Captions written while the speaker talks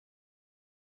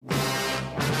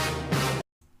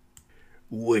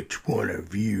Which one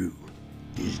of you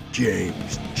is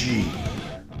James G?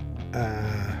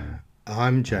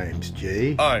 I'm James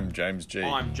G. I'm James G.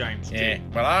 I'm James G. Yeah,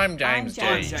 well, I'm James G.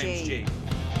 I'm James G.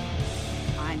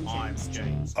 I'm James G.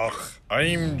 Ugh,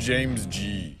 I'm James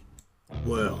G.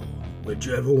 Well,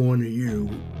 whichever one of you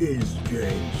is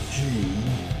James G,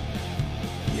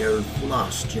 you've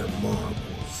lost your marbles.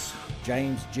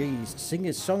 James G's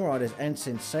singers, songwriters, and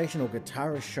sensational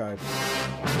guitarist show.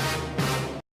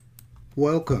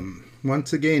 Welcome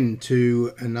once again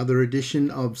to another edition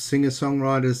of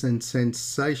Singer-Songwriters and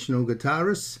Sensational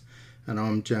Guitarists, and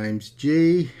I'm James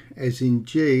G, as in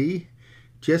G.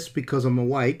 Just because I'm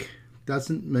awake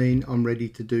doesn't mean I'm ready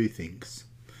to do things.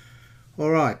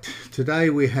 Alright,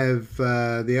 today we have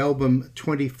the album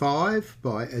 25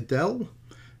 by Adele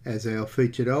as our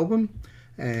featured album,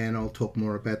 and I'll talk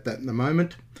more about that in a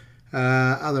moment.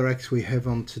 Other acts we have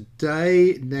on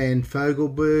today: Dan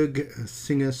Fogelberg,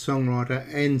 singer, songwriter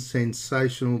and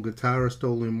sensational guitarist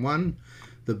all in one.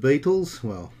 The Beatles,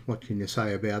 well, what can you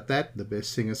say about that? The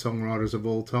best singer-songwriters of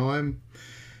all time.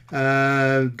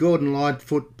 Gordon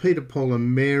Lightfoot, Peter, Paul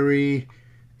and Mary.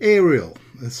 Ariel,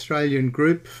 Australian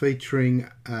group featuring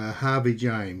Harvey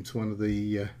James, one of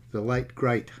the late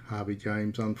great Harvey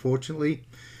James, unfortunately,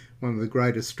 one of the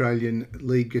great Australian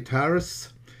lead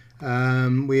guitarists.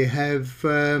 We have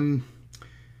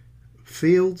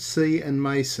Field, C and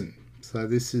Mason. So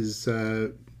this is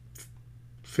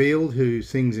Field, who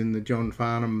sings in the John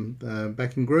Farnham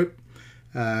backing group,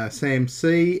 Sam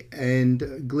C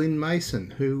and Glyn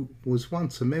Mason, who was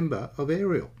once a member of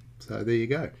Ariel. So there you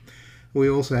go. We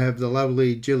also have the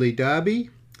lovely Jilly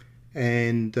Darby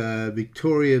and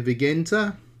Victoria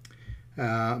Vigenza,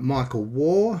 Michael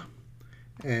Waugh,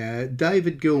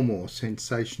 David Gilmour,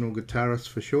 sensational guitarist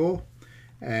for sure,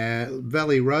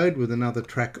 Valley Road with another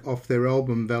track off their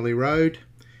album Valley Road,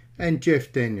 and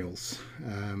Jeff Daniels,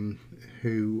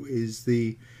 who is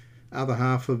the other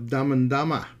half of Dumb and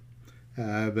Dumber,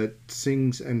 but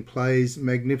sings and plays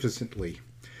magnificently.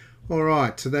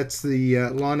 Alright, so that's the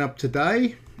lineup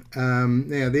today.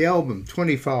 Now the album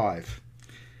 25.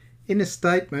 In a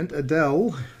statement,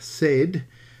 Adele said,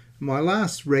 "My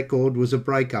last record was a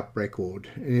breakup record,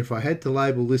 and if I had to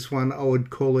label this one, I would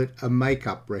call it a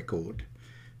make-up record.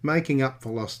 Making up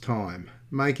for lost time,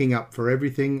 making up for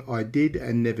everything I did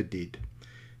and never did.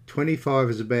 25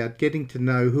 is about getting to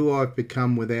know who I've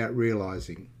become without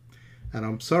realising. And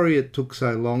I'm sorry it took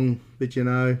so long, but you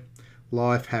know,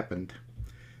 life happened."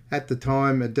 At the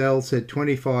time, Adele said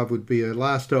 25 would be her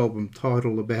last album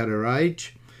title about her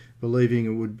age, believing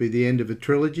it would be the end of a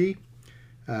trilogy.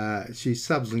 She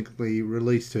subsequently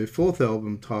released her fourth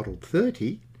album titled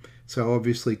 30, so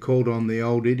obviously called on the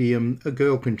old idiom, a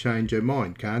girl can change her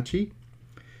mind, can't she?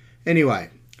 Anyway,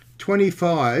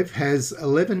 25 has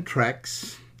 11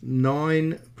 tracks,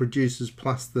 9 producers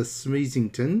plus the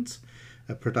Smeezingtons,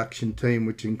 a production team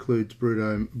which includes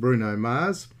Bruno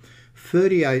Mars,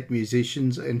 38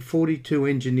 musicians and 42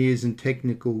 engineers and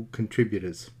technical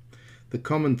contributors. The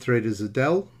common thread is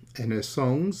Adele and her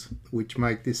songs, which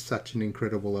make this such an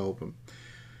incredible album.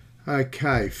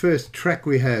 Okay, first track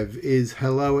we have is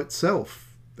Hello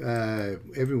itself.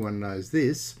 Everyone knows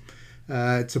this.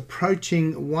 It's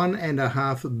approaching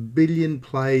 1.5 billion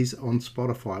plays on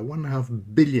Spotify.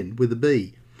 1.5 billion with a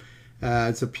B.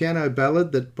 It's a piano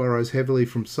ballad that borrows heavily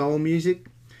from soul music,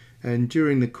 and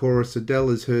during the chorus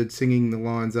Adele is heard singing the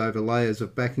lines over layers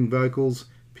of backing vocals,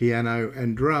 piano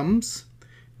and drums,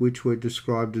 which were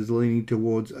described as leaning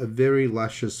towards a very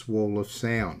luscious wall of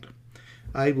sound,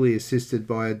 ably assisted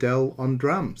by Adele on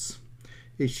drums.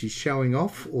 Is she showing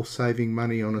off or saving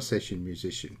money on a session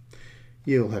musician?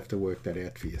 You'll have to work that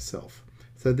out for yourself.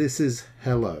 So this is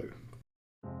Hello.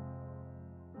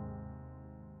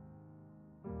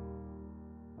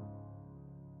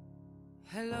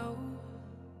 Hello,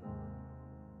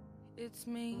 it's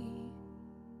me.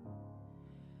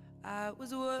 I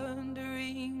was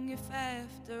wondering if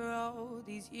after all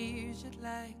these years you'd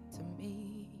like to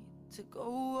meet to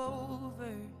go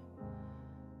over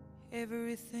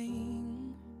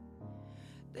everything.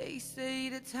 They say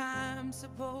the time's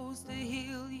supposed to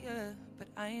heal ya, but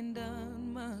I ain't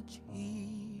done much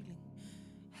healing.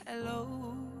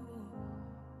 Hello,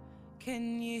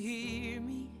 can you hear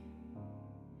me?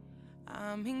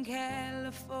 I'm in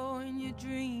California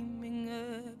dreaming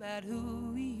about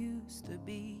who we used to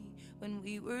be when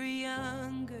we were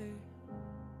younger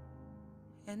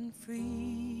and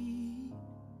free.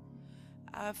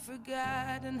 I've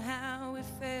forgotten how it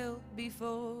felt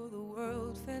before the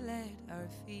world fell at our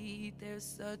feet. There's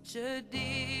such a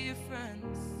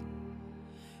difference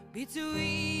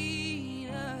between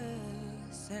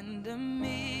us and a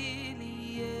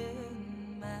million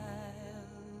miles.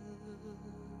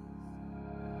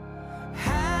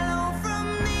 Hello from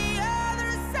the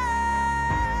other side.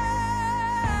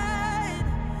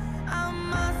 I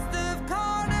must have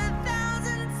called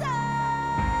 1,000 times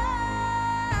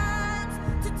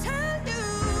to tell you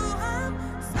I'm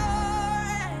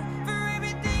sorry for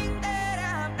everything that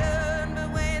I've done. But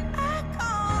when I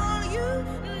call, you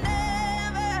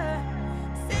never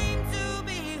seem to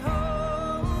be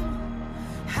home.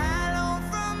 Hello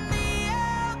from the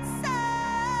outside.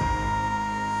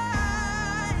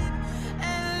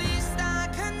 At least I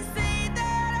can say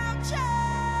that I've tried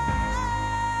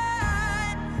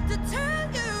to tell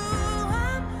you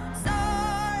I'm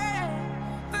sorry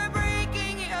for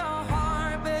breaking your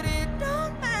heart, but it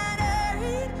don't matter.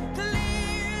 It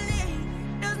clearly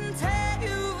doesn't tear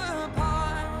you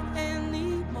apart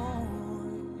anymore.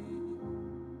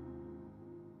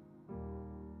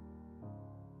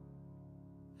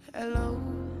 Hello,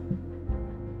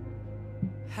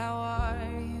 how are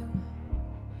you?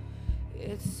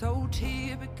 It's so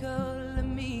typical of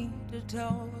me to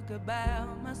talk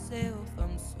about myself.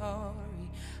 I'm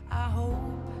sorry. I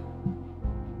hope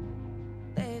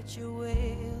that you're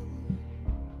well.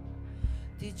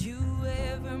 Did you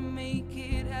ever make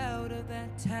it out of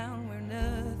that town where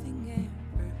nothing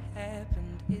ever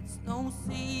happened? It's no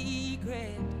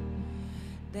secret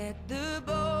that the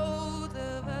both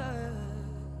of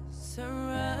us are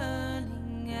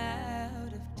running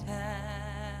out of time.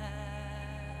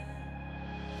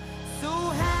 So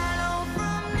hello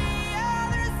from the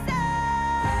other side.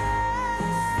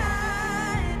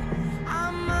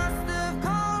 I must have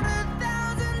called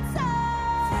 1,000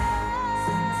 times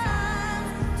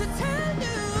to tell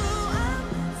you I'm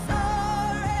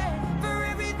sorry for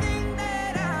everything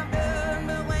that I've done.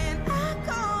 But when I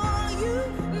call, you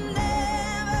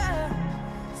never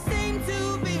seem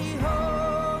to be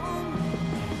home.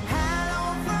 Hello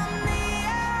from the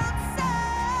outside.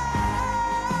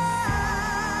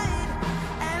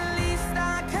 At least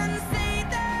I can say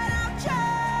that I've tried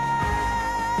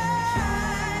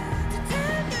to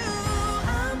tell you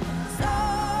I'm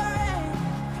sorry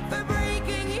for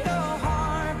breaking your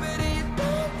heart, but it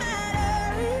don't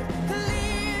matter. It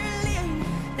clearly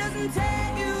doesn't tear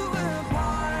you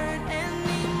apart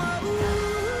anymore.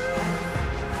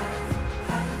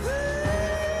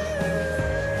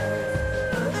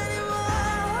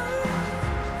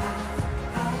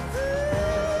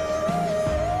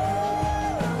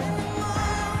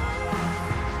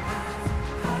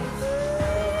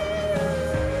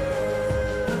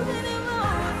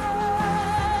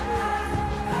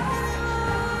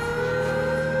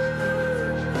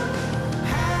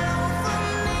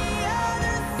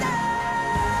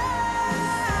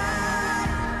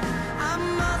 I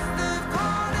must have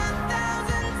called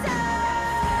 1,000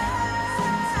 times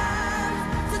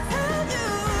to tell you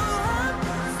I'm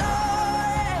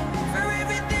sorry for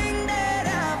everything that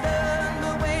I've done.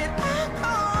 But when I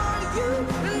call, you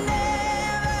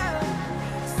never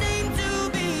seem to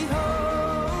be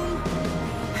home.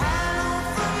 Hello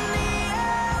from the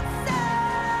outside.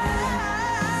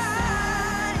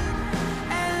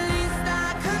 At least I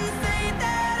can say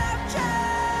that I've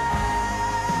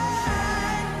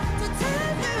tried to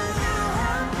tell you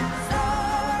I'm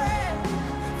sorry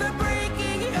for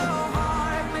breaking your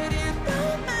heart, but it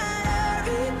don't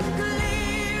matter. It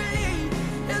clearly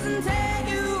doesn't tear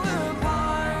you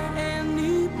apart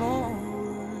anymore.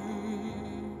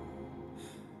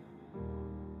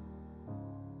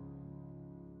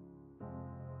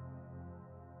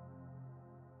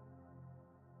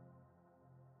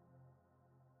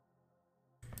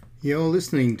 You're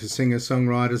listening to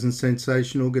singer-songwriters and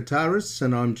sensational guitarists,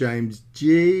 and I'm James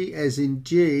G, as in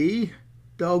G.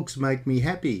 Dogs make me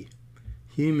happy.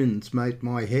 Humans make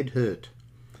my head hurt.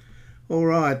 All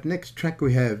right, next track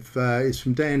we have is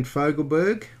from Dan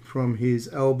Fogelberg from his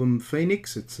album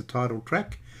Phoenix. It's the title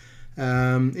track.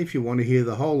 If you want to hear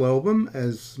the whole album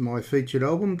as my featured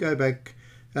album, go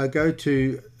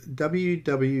to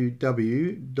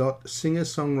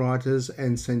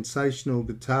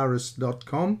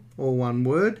www.singersongwritersandsensationalguitarists.com, all one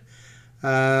word,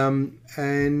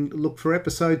 and look for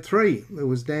episode 3. It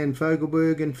was Dan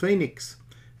Fogelberg and Phoenix,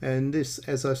 and this,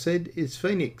 as I said, is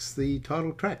Phoenix, the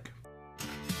title track.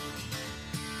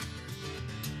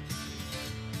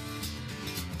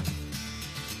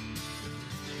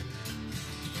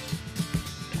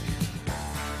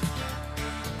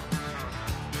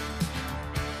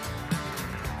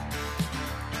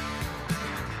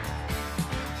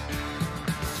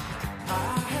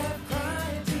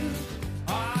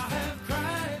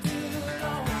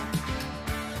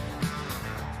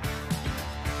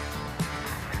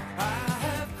 I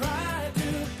have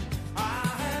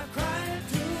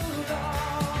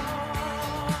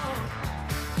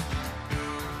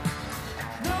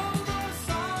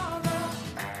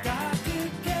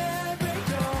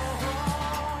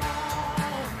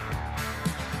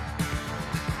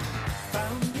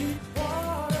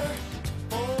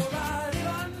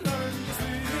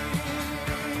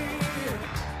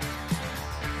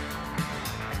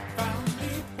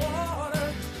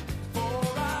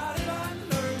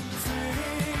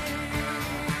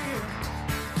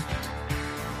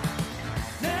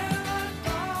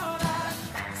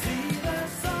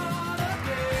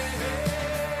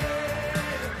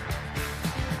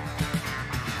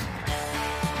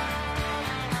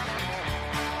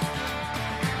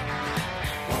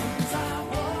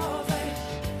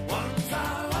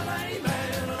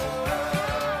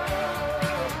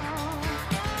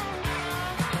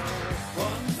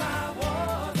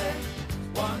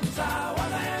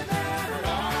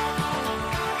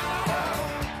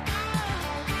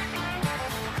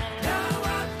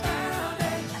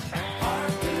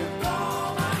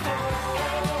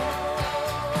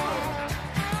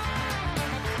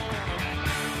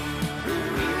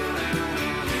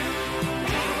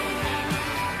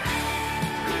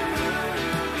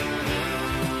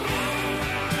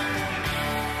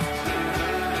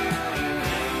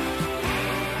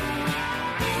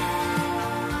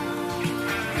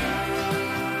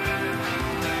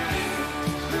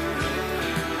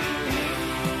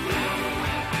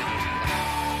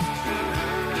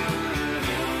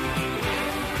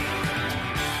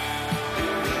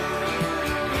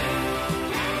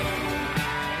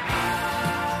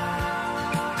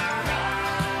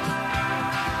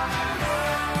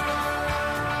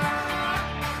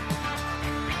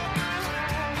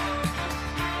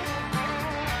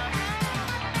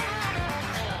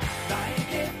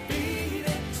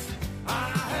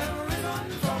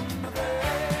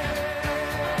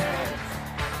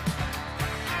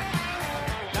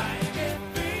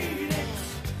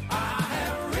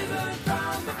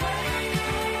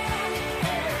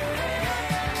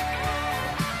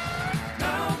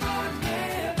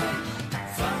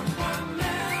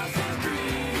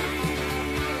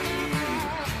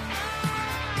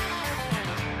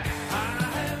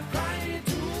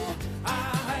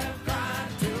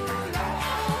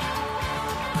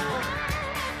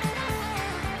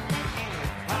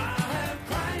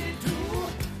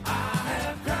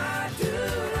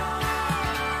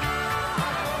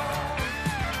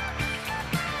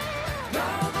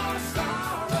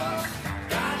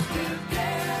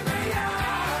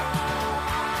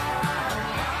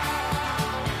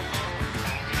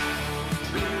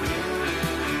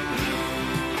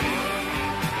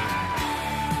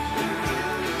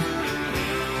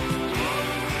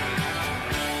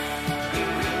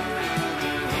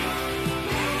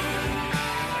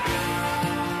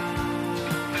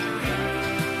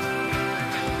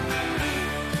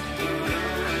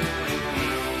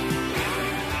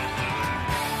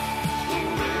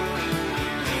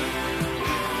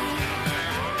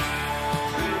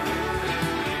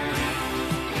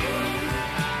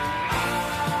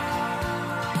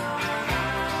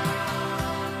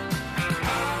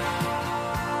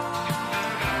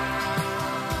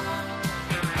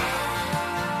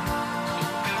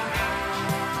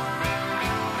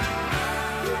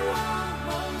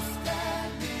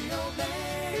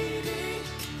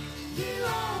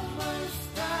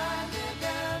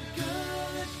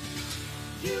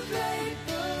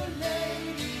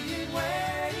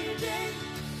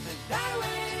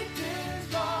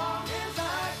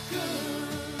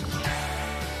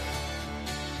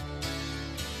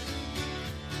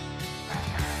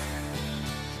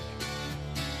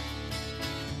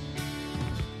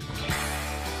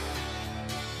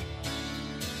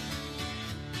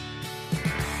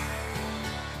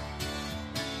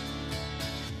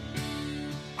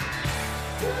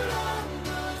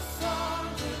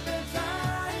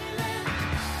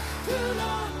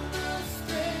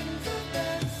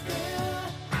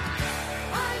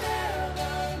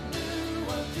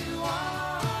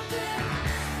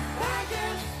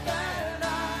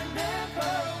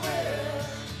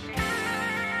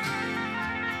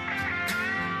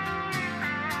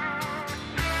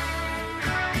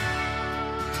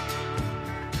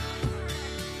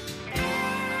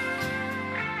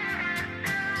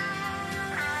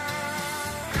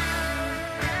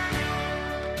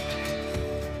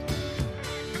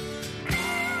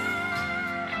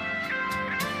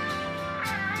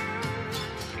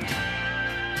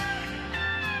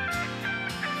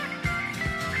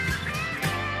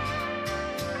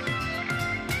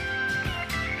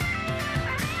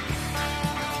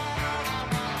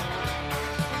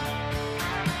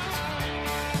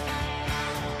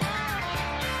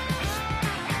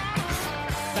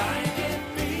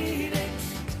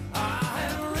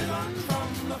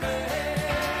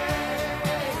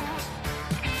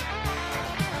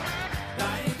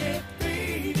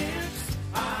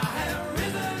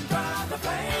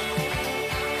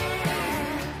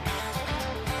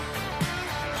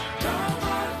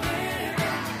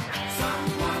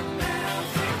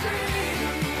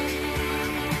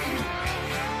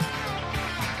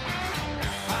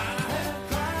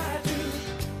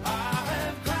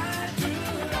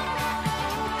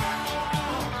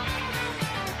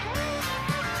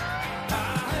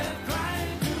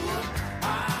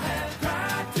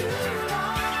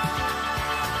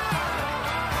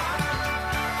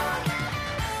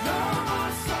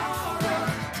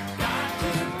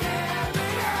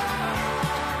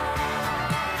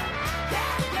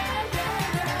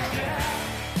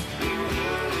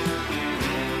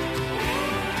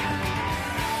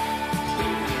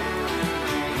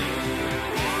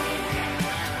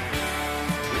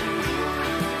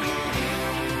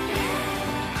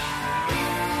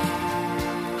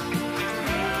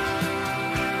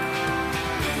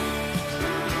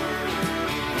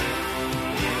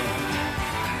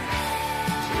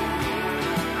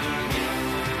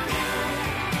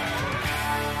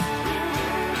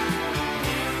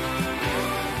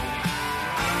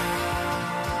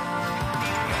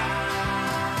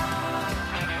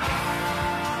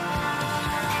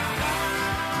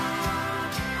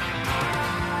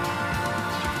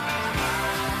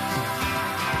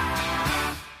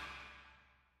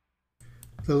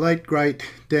The late great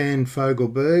Dan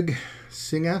Fogelberg,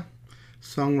 singer,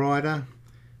 songwriter,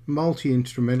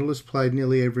 multi-instrumentalist, played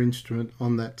nearly every instrument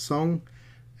on that song,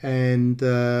 and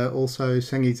also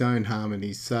sang his own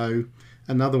harmonies. So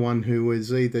another one who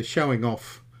was either showing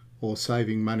off or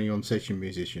saving money on session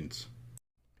musicians.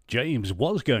 James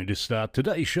was going to start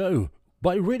today's show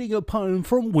by reading a poem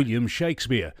from William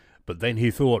Shakespeare, but then he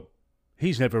thought,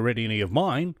 he's never read any of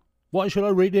mine, why should I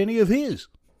read any of his?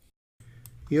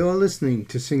 You're listening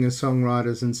to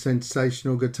singer-songwriters and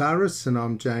sensational guitarists, and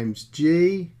I'm James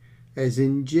G. As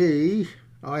in G,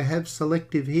 I have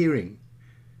selective hearing.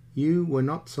 You were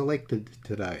not selected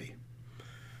today.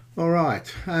 All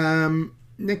right,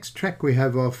 next track we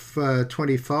have off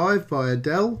 25 by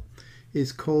Adele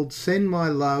is called Send My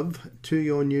Love to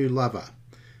Your New Lover.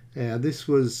 This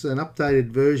was an updated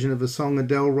version of a song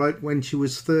Adele wrote when she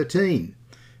was 13,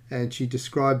 and she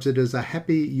describes it as a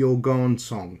happy you're gone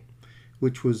song,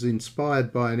 which was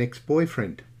inspired by an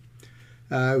ex-boyfriend.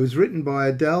 It was written by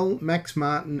Adele, Max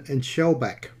Martin and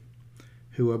Shellback,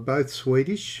 who are both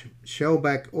Swedish.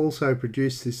 Shellback also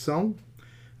produced this song.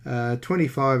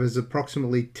 25 has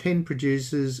approximately 10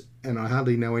 producers, and I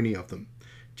hardly know any of them.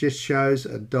 Just shows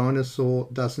a dinosaur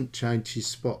doesn't change his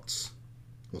spots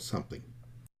or something.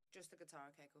 Just the guitar,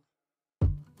 okay, cool.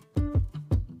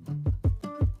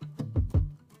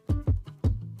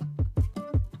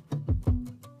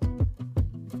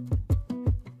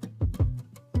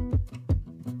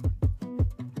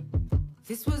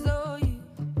 This was all you,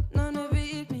 none of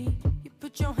it me. You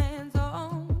put your hands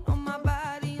on my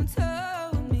body and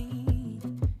told me.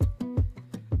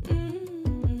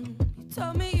 You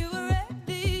told me you were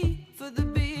ready for the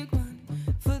big one,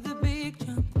 for the big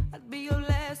jump. I'd be your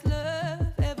last love,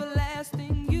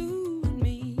 everlasting, you and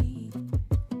me.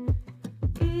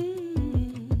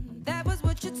 That was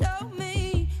what you told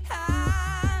me.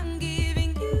 I'm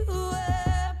giving you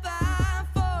up, I'm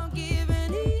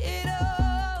forgiving it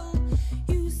all.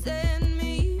 You said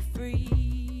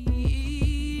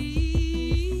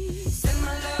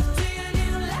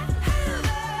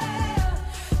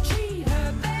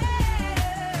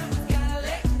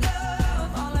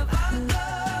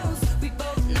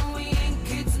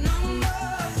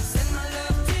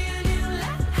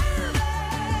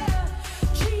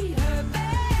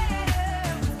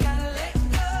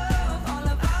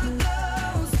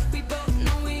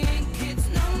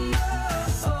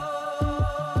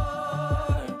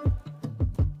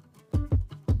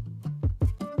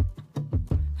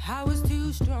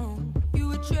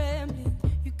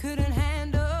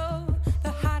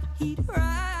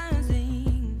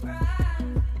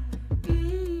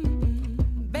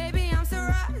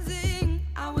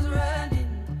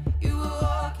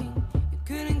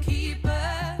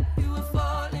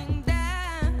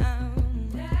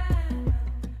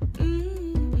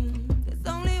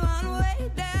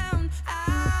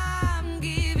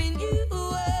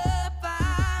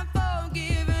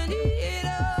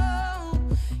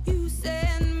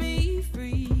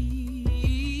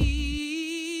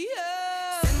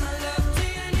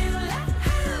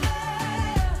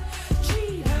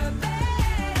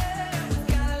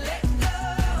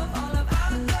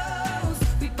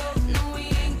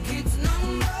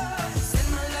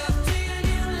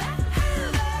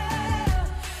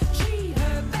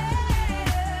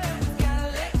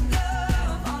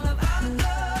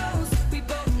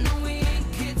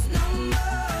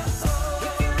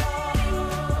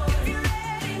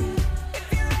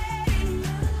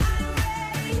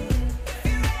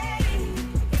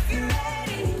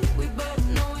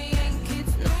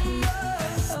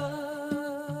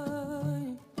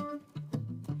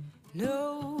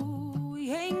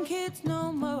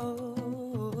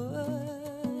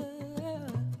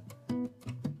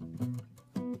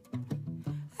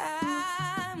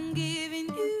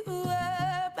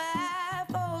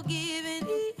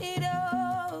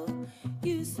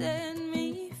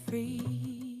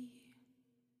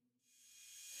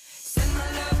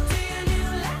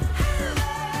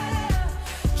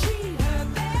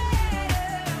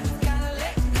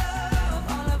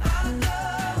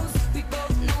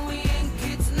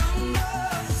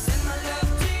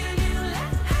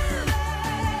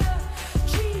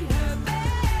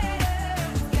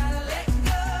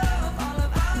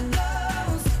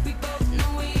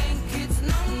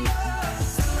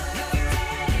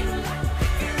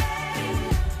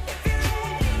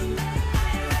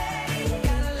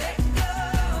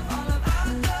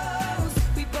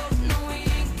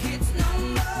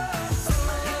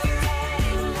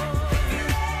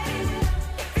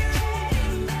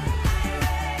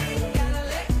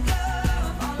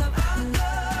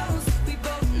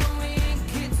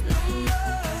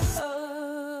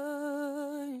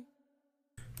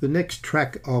The next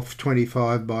track off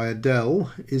 25 by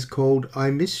Adele is called I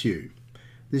Miss You.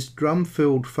 This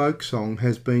drum-filled folk song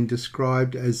has been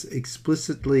described as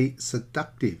explicitly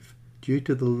seductive due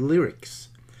to the lyrics.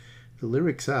 The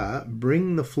lyrics are,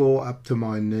 bring the floor up to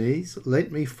my knees,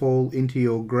 let me fall into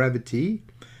your gravity,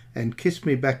 and kiss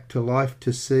me back to life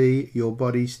to see your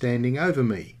body standing over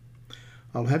me.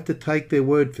 I'll have to take their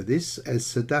word for this, as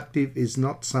seductive is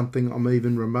not something I'm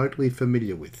even remotely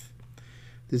familiar with.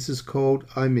 This is called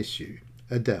I Miss You,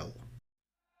 Adele.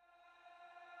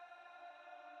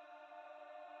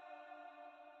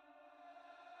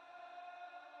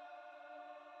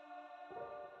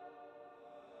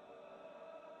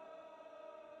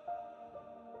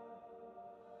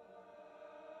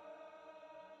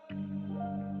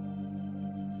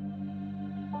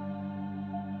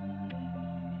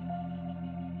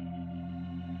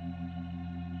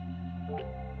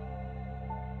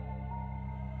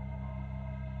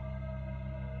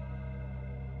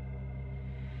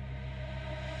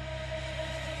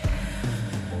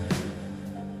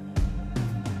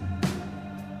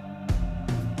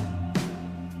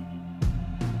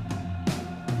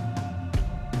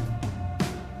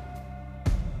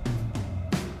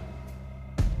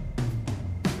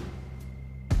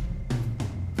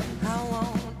 I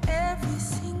want every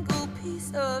single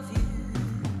piece of you.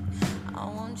 I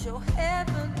want your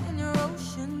heaven and your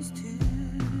oceans too.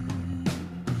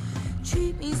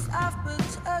 Treat me soft but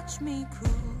touch me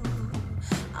cruel.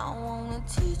 I wanna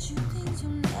teach you things you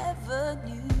never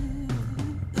knew.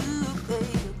 Ooh,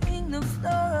 baby, bring the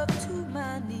floor up to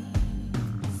my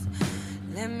knees.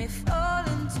 Let me fall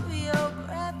into your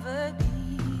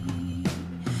gravity.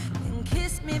 Then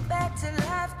kiss me back to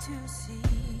life to see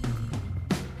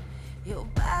your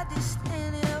body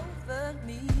standing over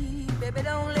me. Baby,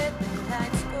 don't let the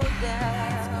lights go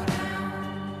down.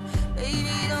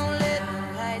 Baby, don't let the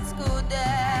lights go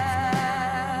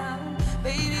down.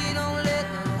 Baby, don't let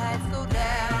the lights go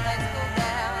down. Lights go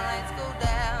down, lights go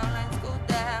down, lights go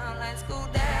down, lights go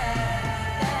down.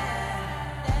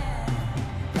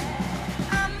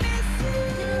 I miss you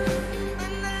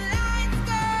when the lights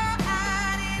go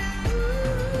out and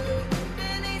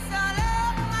beneath all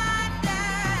of my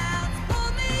doubts. Pull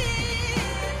me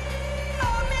in,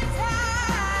 hold me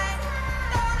tight,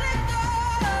 don't let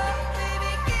go.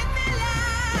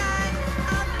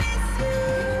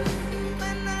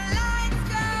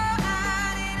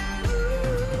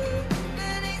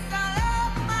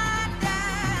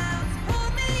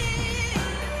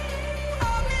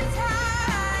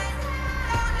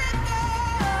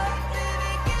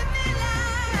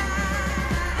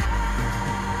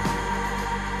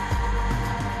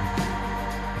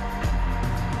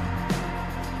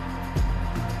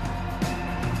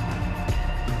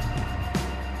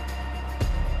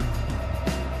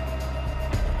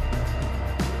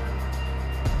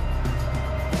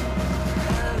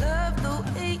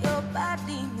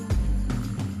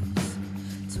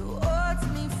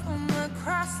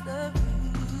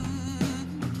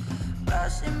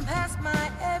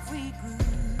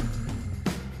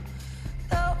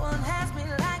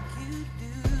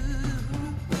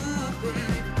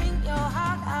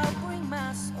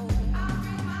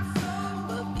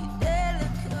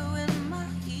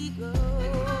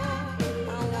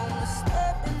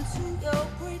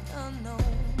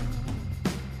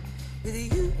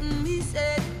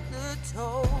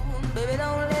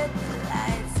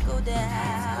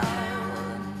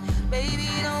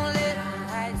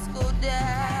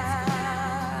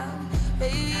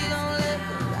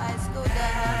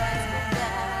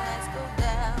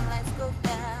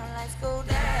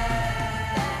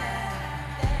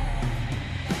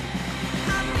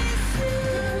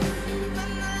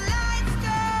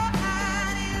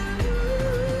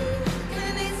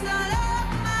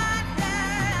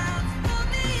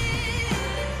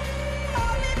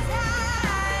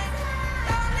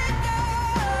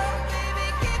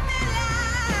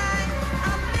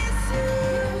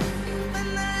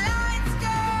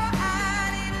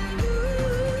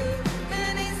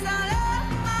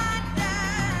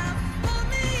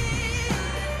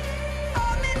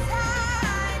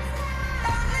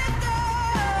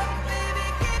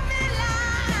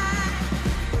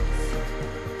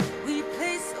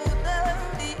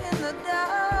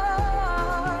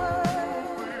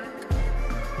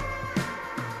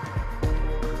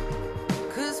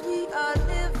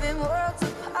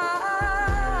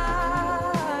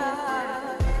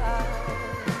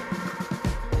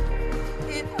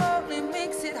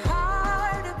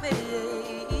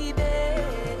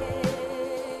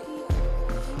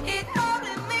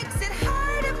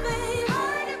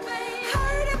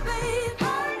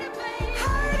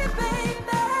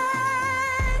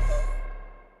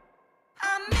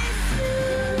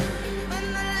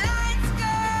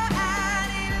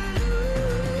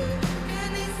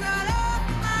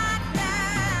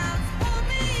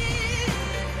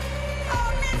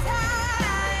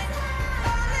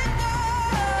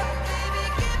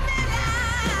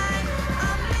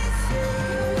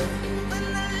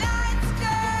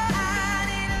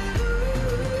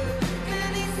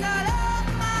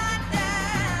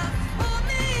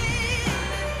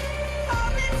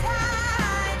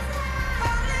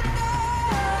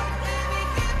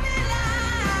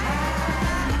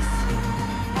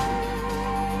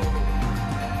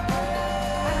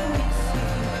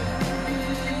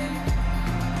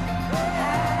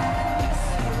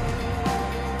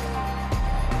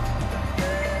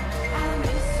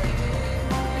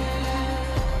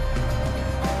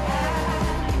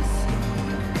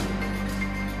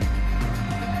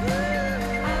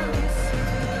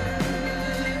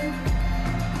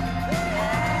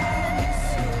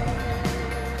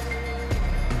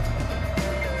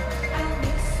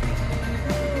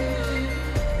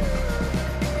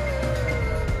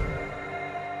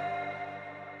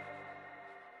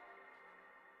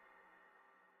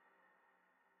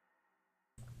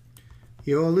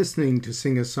 You're listening to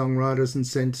singer-songwriters and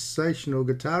sensational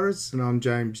guitarists, and I'm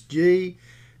James G.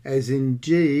 As in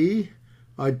G,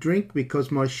 I drink because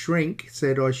my shrink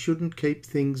said I shouldn't keep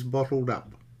things bottled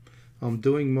up. I'm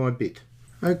doing my bit.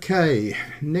 Okay,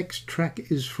 next track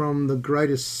is from the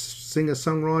greatest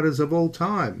singer-songwriters of all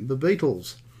time, the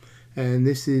Beatles. And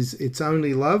this is It's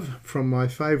Only Love from my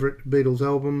favourite Beatles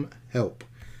album, Help.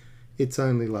 It's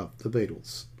Only Love, the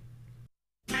Beatles.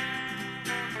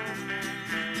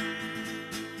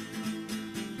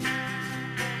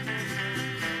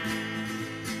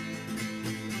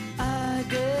 I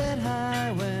get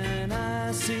high when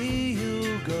I see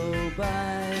you go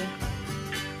by.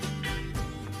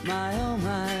 My oh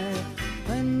my,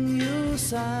 when you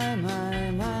sigh,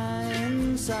 my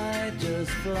inside just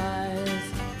flies.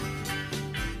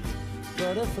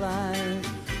 Butterfly,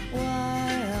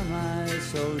 why am I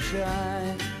so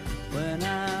shy when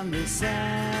I'm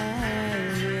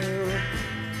beside you?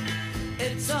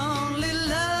 It's only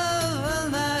love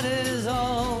and that is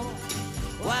all.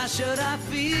 Why should I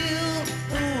feel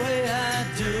the way I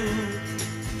do?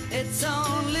 It's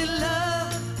only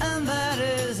love and that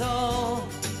is all.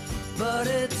 But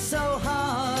it's so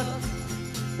hard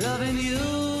loving you.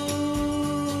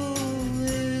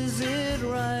 Is it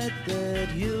right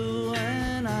that you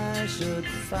and I should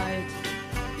fight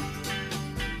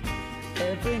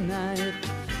every night?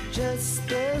 Just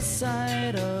the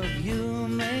sight of you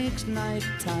makes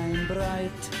nighttime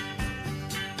bright.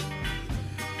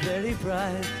 Very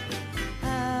bright.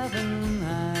 Haven't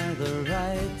I the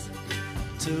right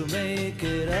to make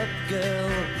it up,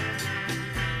 girl?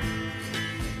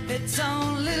 It's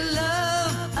only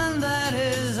love and that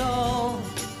is all.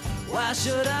 Why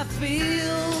should I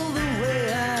feel the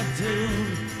way I do?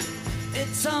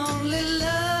 It's only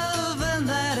love and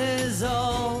that is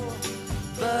all.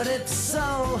 But it's so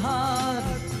hard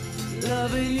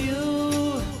loving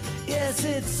you. Yes,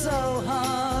 it's so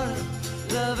hard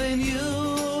loving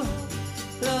you,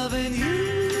 loving you.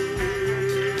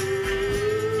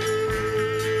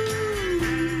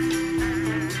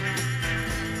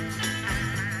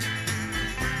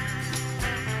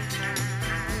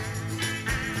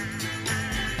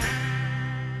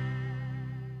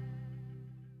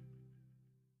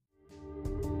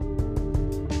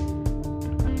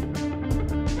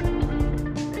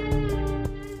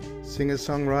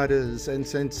 Singer-songwriters and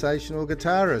sensational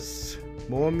guitarists.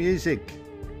 More music.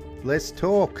 Less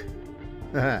talk.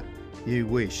 You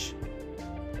wish.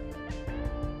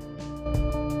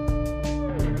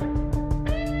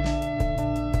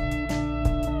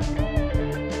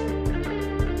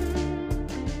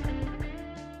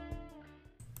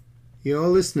 You're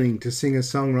listening to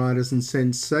singer-songwriters and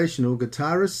sensational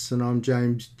guitarists, and I'm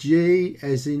James G,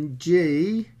 as in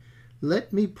G.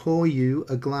 Let me pour you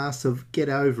a glass of Get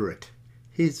Over It.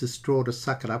 Here's a straw to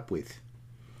suck it up with.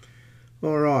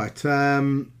 All right,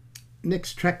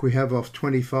 next track we have off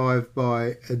 25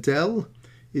 by Adele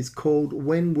is called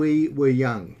When We Were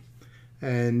Young.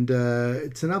 And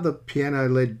it's another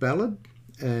piano-led ballad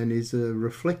and is a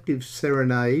reflective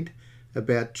serenade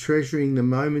about treasuring the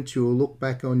moments you will look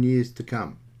back on years to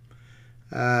come.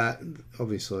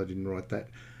 Obviously I didn't write that.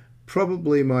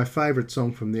 Probably my favourite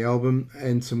song from the album,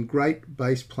 and some great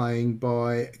bass playing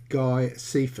by Guy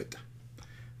Seifert.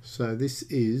 So this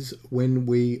is When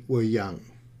We Were Young.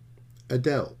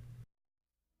 Adele.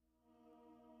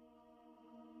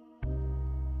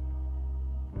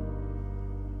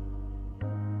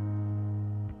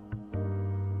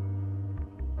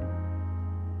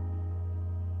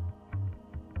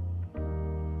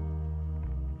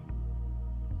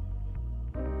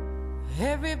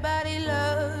 Everybody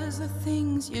loves the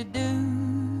things you do,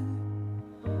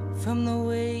 from the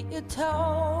way you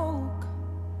talk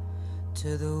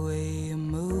to the way you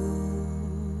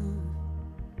move.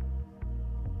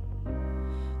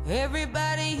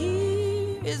 Everybody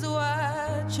here is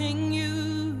watching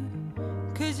you,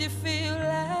 'cause you feel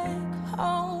like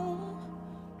home.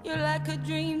 You're like a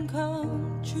dream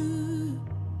come true.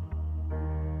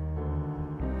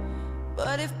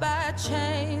 But if by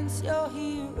chance you're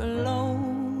here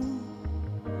alone,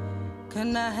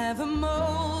 can I have a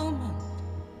moment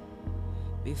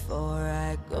before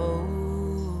I go?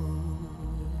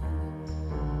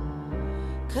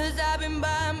 'Cause I've been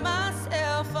by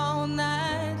myself all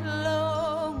night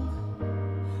long,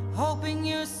 hoping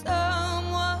you're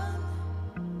someone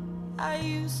I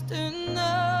used to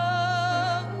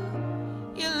know.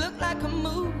 You look like a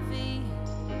movie,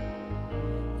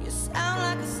 you sound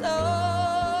like a song.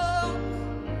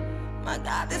 My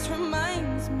God, this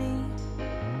reminds me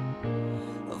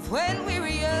of when we were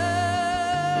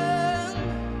young.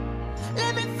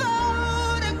 Let me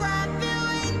photograph you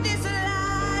in this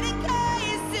light, in case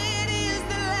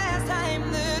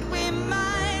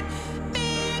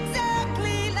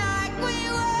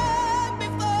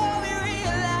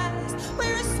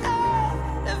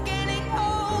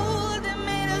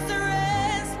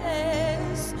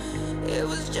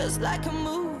just like a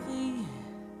movie.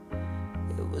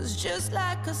 It was just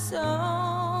like a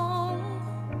song.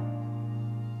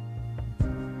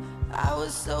 I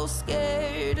was so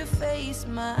scared to face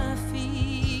my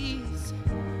fears.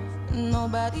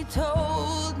 Nobody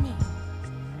told me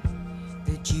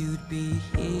that you'd be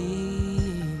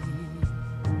here.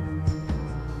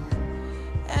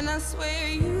 And I swear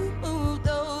you moved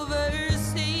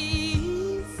overseas.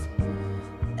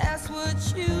 That's what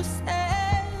you said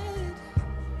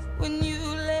when you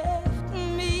left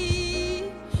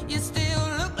me. You still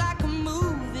look like a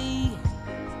movie.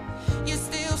 You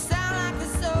still sound like a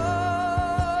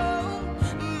song.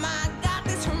 My God,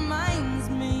 this reminds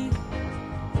me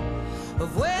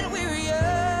of when we were young.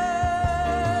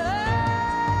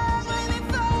 Let me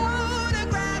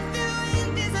photograph you in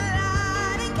this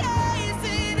light in case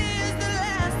it is the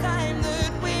last time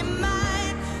that we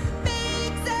might be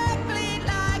exactly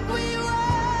like we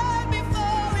were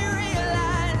before we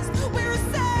realized we were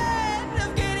sad of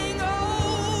getting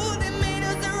old. It made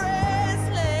us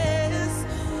restless.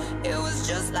 It was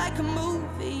just like a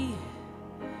movie.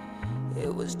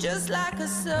 It was just like a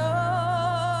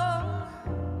song.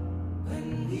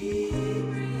 When we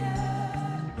were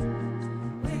young,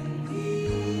 when we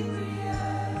were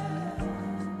young,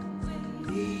 when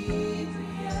we were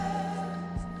young,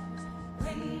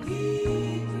 when we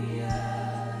were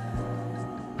young.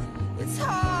 It's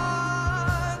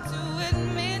hard to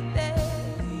admit that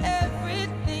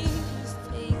everything just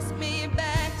takes me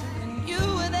back to when you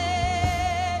were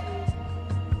there,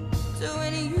 to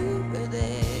when you were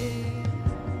there.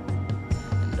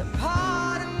 And a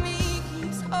part of me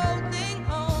keeps holding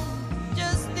on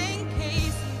just in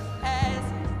case it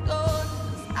hasn't gone.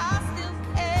 'Cause I still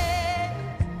care.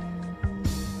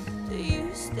 Do you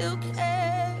still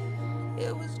care?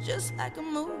 It was just like a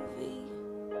movie.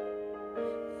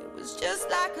 It was just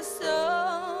like a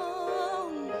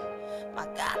song. My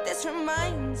God, this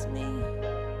reminds me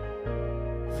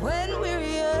of when we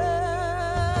were young.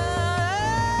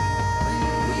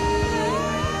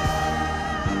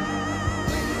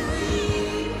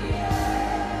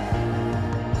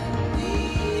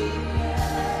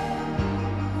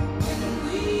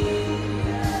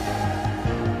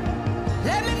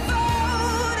 Let me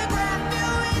photograph you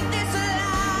in this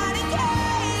light in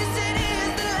case it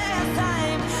is the last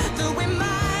time that we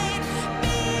might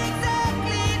be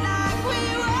exactly like we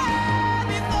were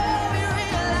before we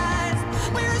realized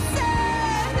we were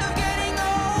sad of getting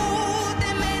old.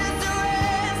 They made us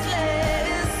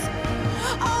restless.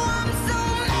 Oh, I'm so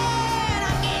mad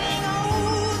I'm getting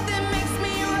old. It makes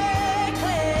me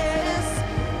reckless.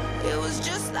 It was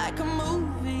just like a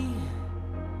movie.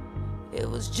 It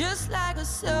was just like a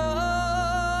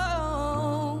song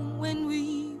when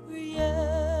we were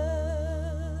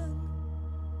young.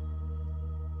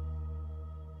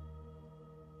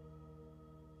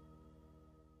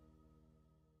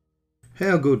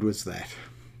 How good was that?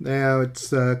 Now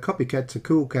it's Copycats are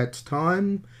Cool Cats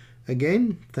time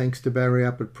again, thanks to Barry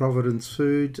up at Providence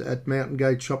Foods at Mountain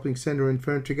Gate Shopping Centre in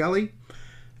Furniture Gully.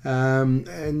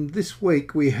 And this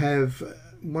week we have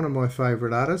one of my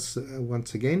favourite artists,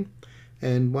 once again,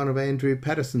 and one of Andrew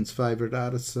Patterson's favourite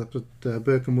artists up at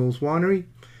Birkenwell's Winery,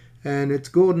 and it's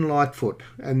Gordon Lightfoot,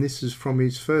 and this is from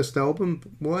his first album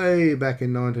way back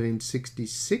in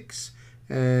 1966,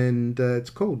 and it's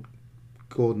called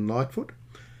Gordon Lightfoot,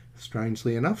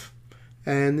 strangely enough,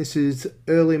 and this is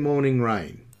Early Morning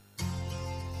Rain.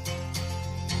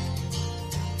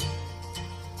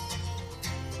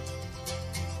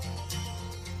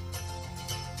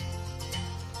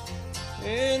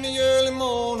 In the early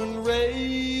morning rain,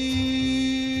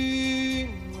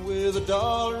 with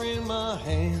 $1 in my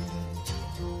hand,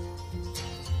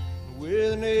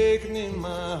 with an aching in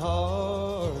my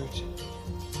heart,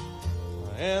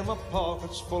 and my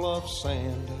pockets full of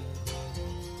sand.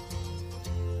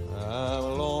 I'm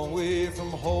a long way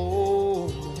from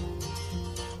home,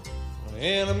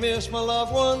 and I miss my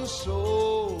loved ones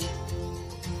so.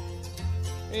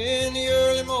 In the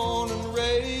early morning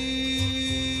rain,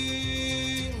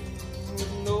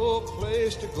 with no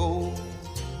place to go,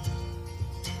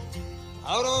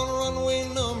 out on runway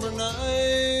number 9,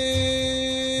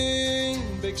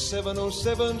 big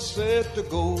 707 set to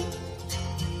go.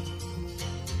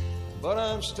 But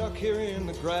I'm stuck here in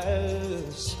the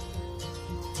grass,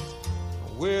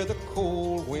 where the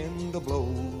cold wind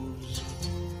blows.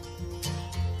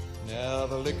 Now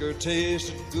the liquor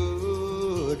tasted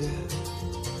good,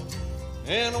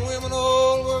 and the women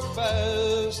all work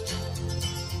fast.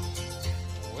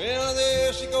 Well,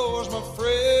 there she goes, my friend.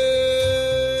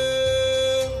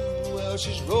 Well,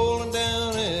 she's rolling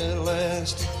down at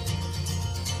last.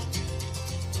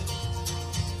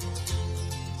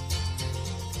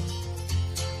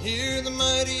 Hear the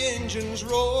mighty engines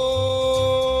roar,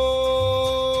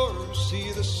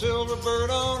 see the silver bird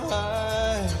on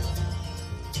high.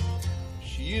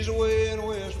 She's away and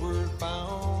westward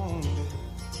bound,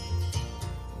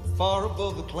 far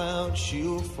above the clouds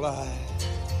she'll fly,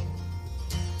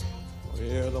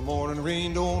 where the morning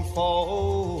rain don't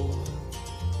fall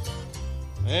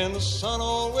and the sun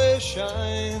always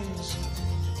shines.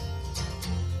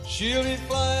 She'll be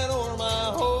flying over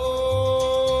my home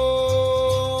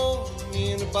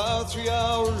in about 3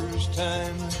 hours'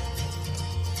 time.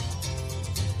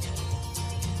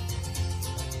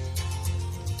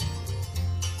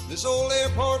 This old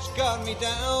airport's got me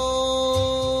down.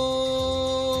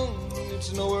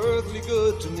 It's no earthly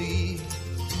good to me,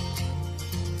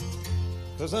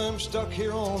 'cause I'm stuck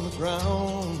here on the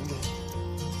ground,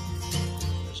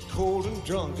 as cold and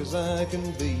drunk as I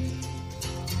can be.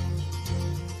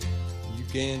 You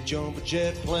can't jump a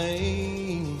jet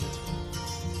plane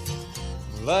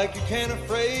like you can a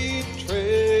freight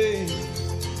train,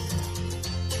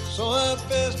 so I'd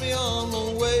best be on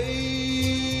the way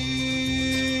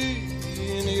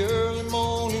in the early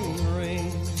morning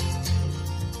rain.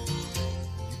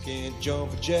 You can't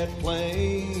jump a jet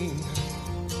plane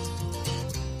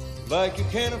like you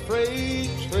can a freight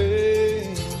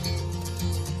train,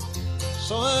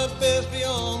 so I'd best be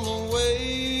on the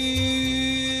way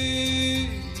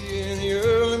in the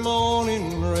early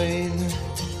morning rain.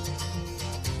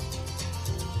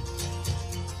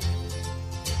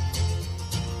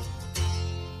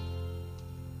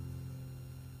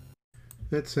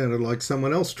 That sounded like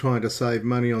someone else trying to save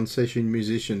money on session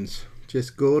musicians. Jess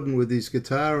Gordon with his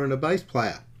guitar and a bass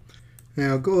player.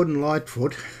 Now, Gordon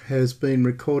Lightfoot has been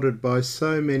recorded by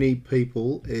so many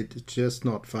people, it's just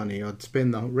not funny. I'd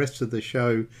spend the rest of the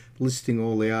show listing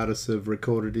all the artists who have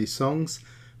recorded his songs,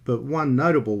 but one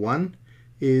notable one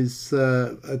is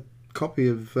a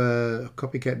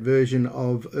copycat version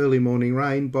of Early Morning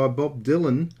Rain by Bob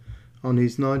Dylan on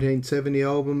his 1970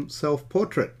 album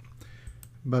Self-Portrait.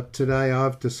 But today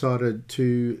I've decided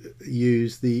to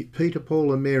use the Peter,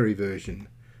 Paul and Mary version,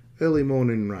 Early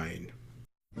Morning Rain.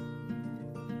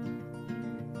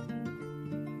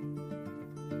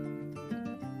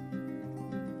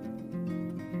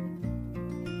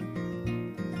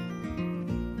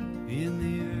 In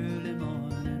the early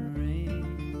morning rain,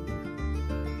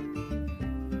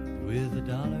 with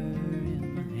 $1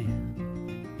 in my hand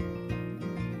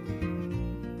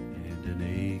and an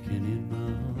aching in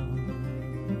my heart,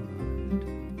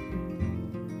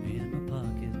 and my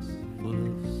pockets full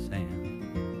of sand.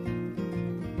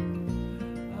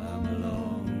 I'm a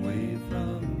long way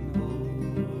from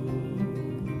home,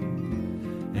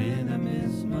 and I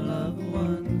miss my loved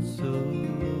ones so.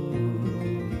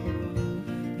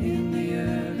 In the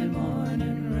early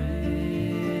morning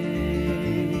rain,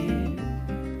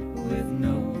 with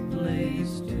no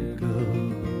place to go,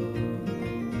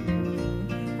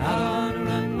 out on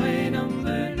runway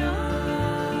number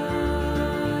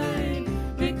 9,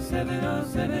 big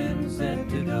 707 set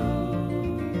to go.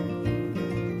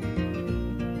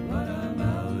 But I'm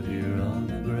out here on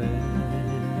the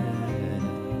grass,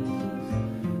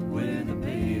 where the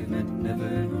pavement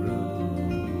never grows.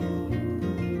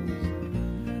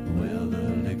 Well, the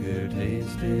liquor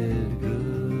tasted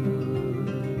good,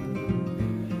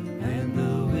 and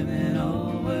the women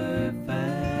all were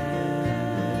fast.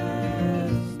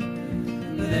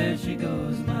 There she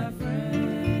goes, my friend,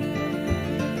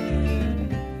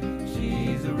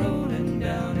 she's a-rolling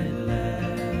down at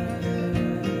last.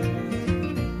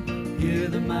 Hear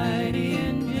the mighty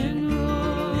engine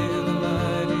roar, hear the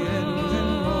mighty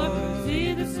engine roar.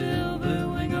 See the silver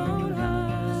wing on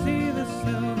high, see the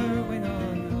silver wing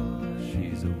on high.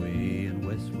 She's away and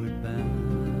westward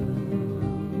bound,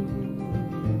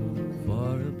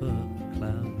 far above the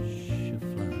clouds she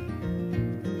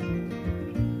flies,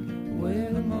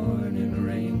 where the morning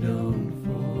rain don't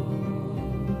fall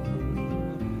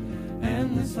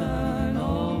and the sun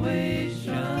always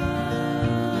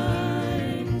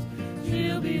shines.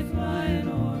 She'll be flying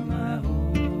o'er my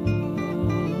home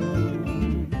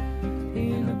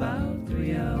in about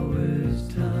 3 hours'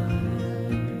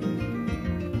 time.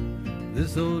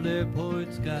 This old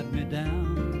airport's got me down.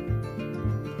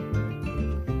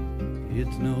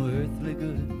 It's no earthly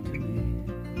good to me,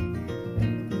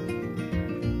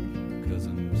 'cause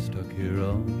I'm stuck here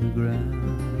on the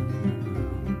ground,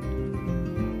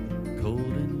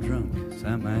 cold and drunk as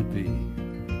I might be.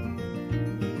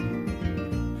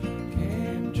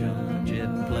 Can't jump a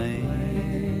jet plane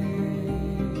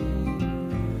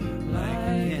like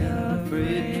I can a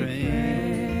freight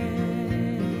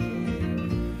train,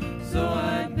 so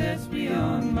I'd best be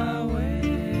on my way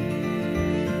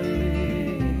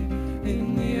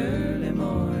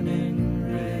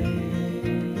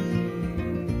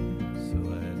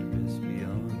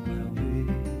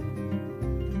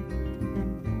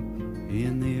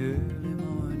in the early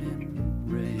morning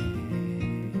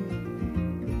rain.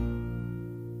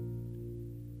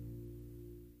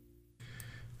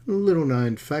 A little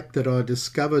known fact that I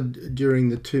discovered during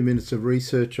the 2 minutes of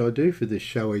research I do for this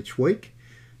show each week.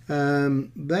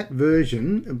 That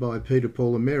version by Peter,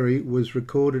 Paul and Mary was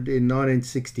recorded in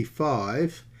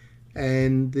 1965,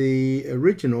 and the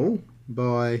original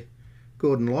by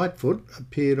Gordon Lightfoot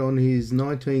appeared on his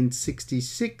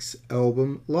 1966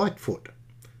 album Lightfoot.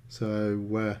 So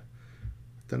I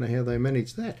don't know how they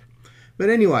managed that. But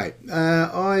anyway,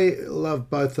 I love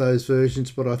both those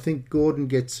versions, but I think Gordon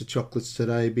gets the chocolates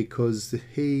today because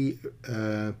he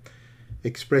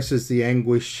expresses the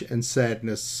anguish and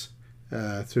sadness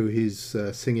through his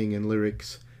singing and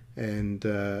lyrics, and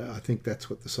I think that's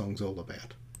what the song's all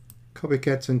about.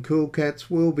 Copycats and Cool Cats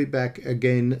will be back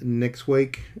again next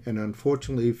week, and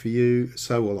unfortunately for you,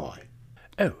 so will I.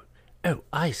 Oh,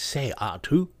 I say,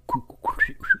 R2.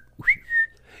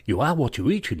 You are what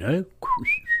you eat, you know.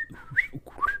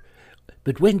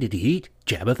 But when did he eat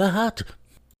Jabba the Hutt?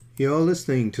 You're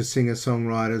listening to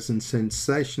singer-songwriters and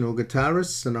sensational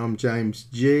guitarists, and I'm James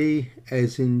G,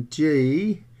 as in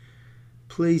G.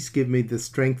 Please give me the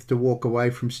strength to walk away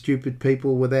from stupid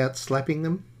people without slapping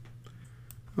them.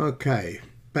 Okay,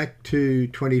 back to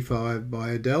 25 by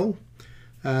Adele.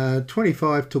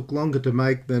 25 took longer to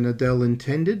make than Adele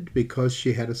intended because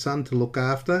she had a son to look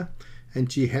after and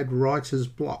she had writer's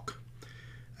block.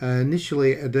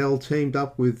 Initially, Adele teamed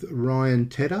up with Ryan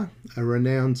Tedder, a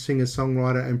renowned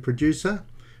singer-songwriter and producer,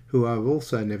 who I've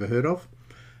also never heard of,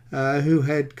 who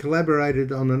had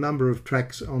collaborated on a number of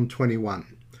tracks on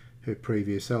 21, her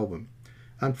previous album.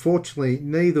 Unfortunately,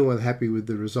 neither were happy with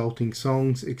the resulting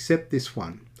songs except this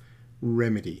one,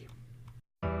 Remedy.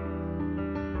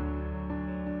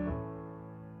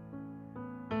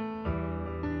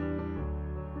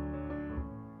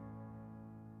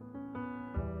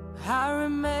 I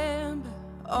remember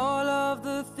all of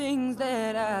the things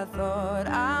that I thought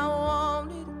I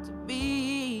wanted it to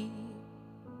be.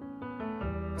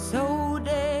 So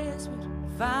desperate to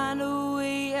find a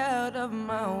way out of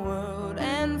my world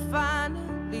and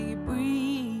finally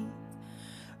breathe.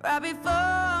 Right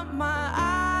before my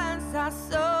eyes I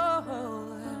saw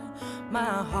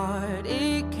my heart,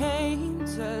 it came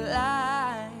to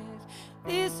life.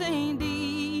 This ain't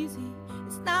easy,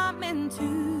 it's not meant to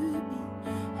be.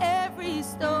 Every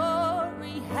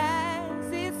story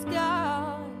has its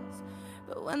scars,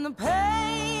 but when the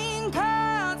pain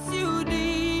cuts you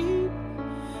deep,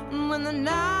 and when the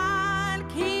night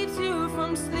keeps you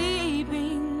from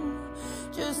sleeping,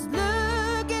 just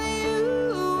look and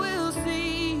you will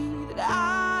see that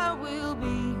I will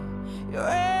be your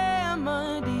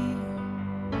remedy.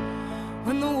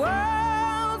 When the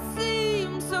world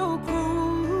seems so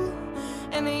cruel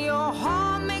and your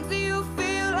heart makes you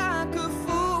feel like a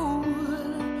fool,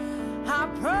 I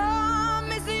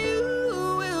promise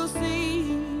you will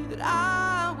see that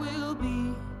I will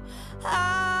be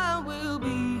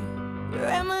your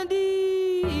remedy.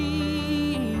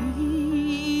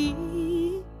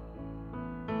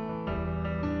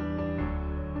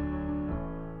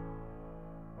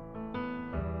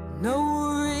 No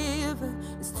river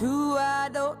is too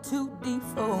wide or too deep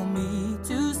for me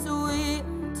to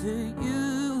swim to you.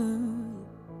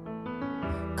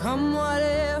 Come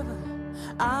whatever,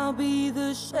 I'll be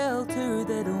the shelter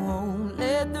that won't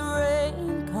let the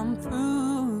rain come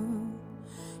through.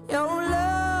 Your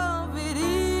love, it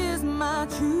is my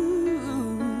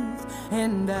truth,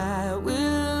 and I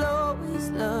will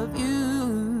always love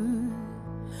you.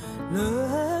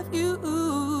 Love you.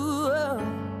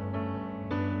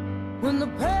 When the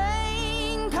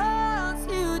pain cuts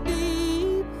you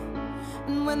deep,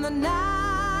 and when the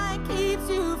night keeps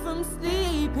you from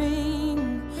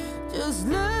sleeping, just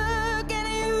look and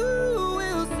you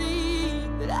will see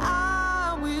that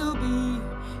I will be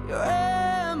your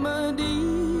remedy.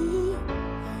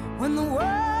 When the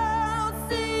world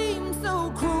seems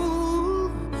so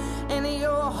cruel and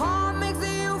your heart makes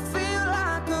you feel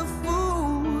like a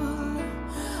fool,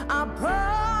 I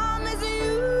promise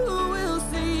you will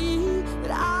see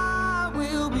that I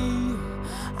will be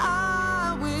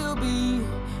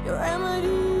your remedy.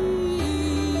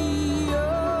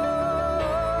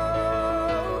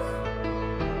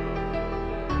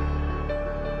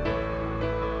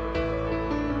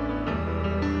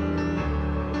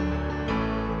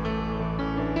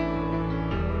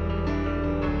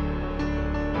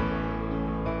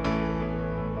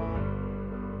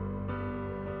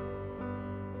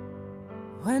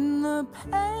 When the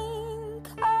pain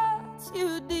cuts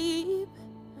you deep,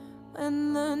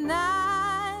 when the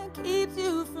night keeps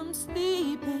you from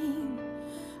sleeping,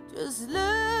 just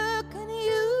look and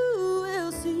you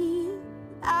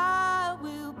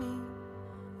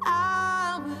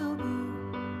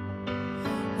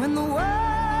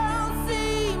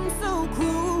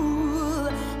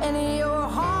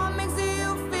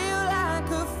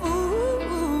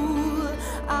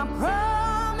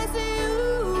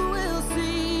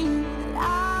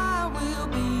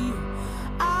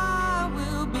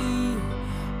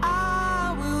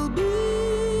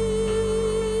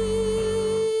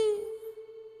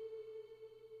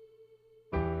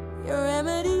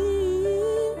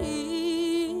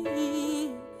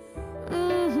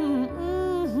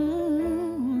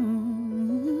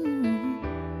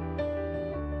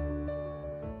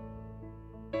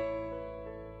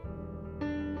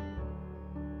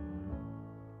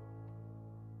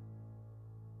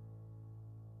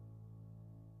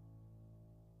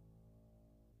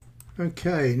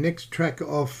Okay, next track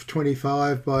off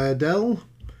 25 by Adele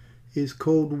is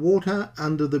called Water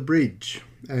Under the Bridge,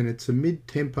 and it's a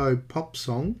mid-tempo pop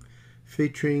song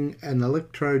featuring an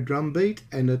electro drum beat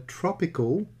and a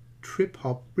tropical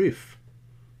trip-hop riff.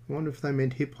 I wonder if they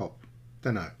meant hip-hop.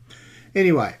 Don't know.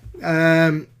 Anyway,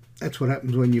 that's what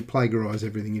happens when you plagiarise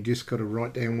everything. You just got to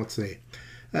write down what's there.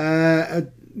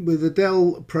 With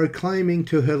Adele proclaiming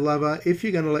to her lover, "If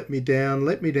you're going to let me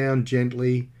down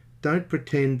gently. Don't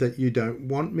pretend that you don't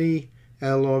want me.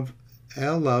 Our love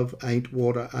ain't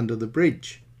water under the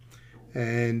bridge."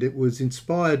 And it was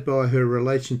inspired by her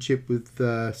relationship with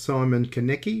Simon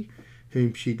Konecki,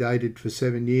 whom she dated for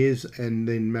 7 years and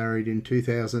then married in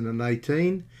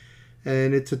 2018.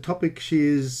 And it's a topic she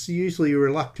is usually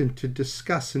reluctant to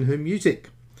discuss in her music.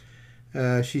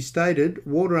 She stated,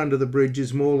 "Water under the bridge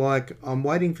is more like, I'm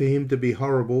waiting for him to be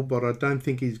horrible, but I don't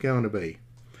think he's going to be.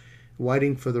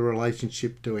 Waiting for the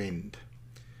relationship to end."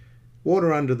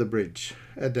 Water Under the Bridge,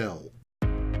 Adele.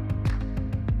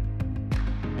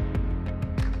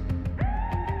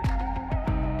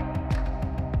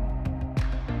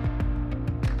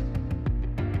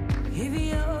 If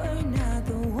you're not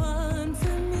the one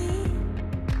for me,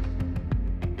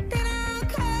 then I'll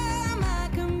come, I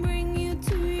can bring you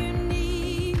to your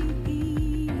knees.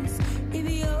 If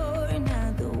you're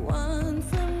not the one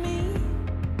for me,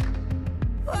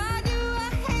 why do I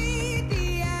hate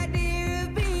the idea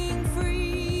of being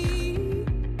free?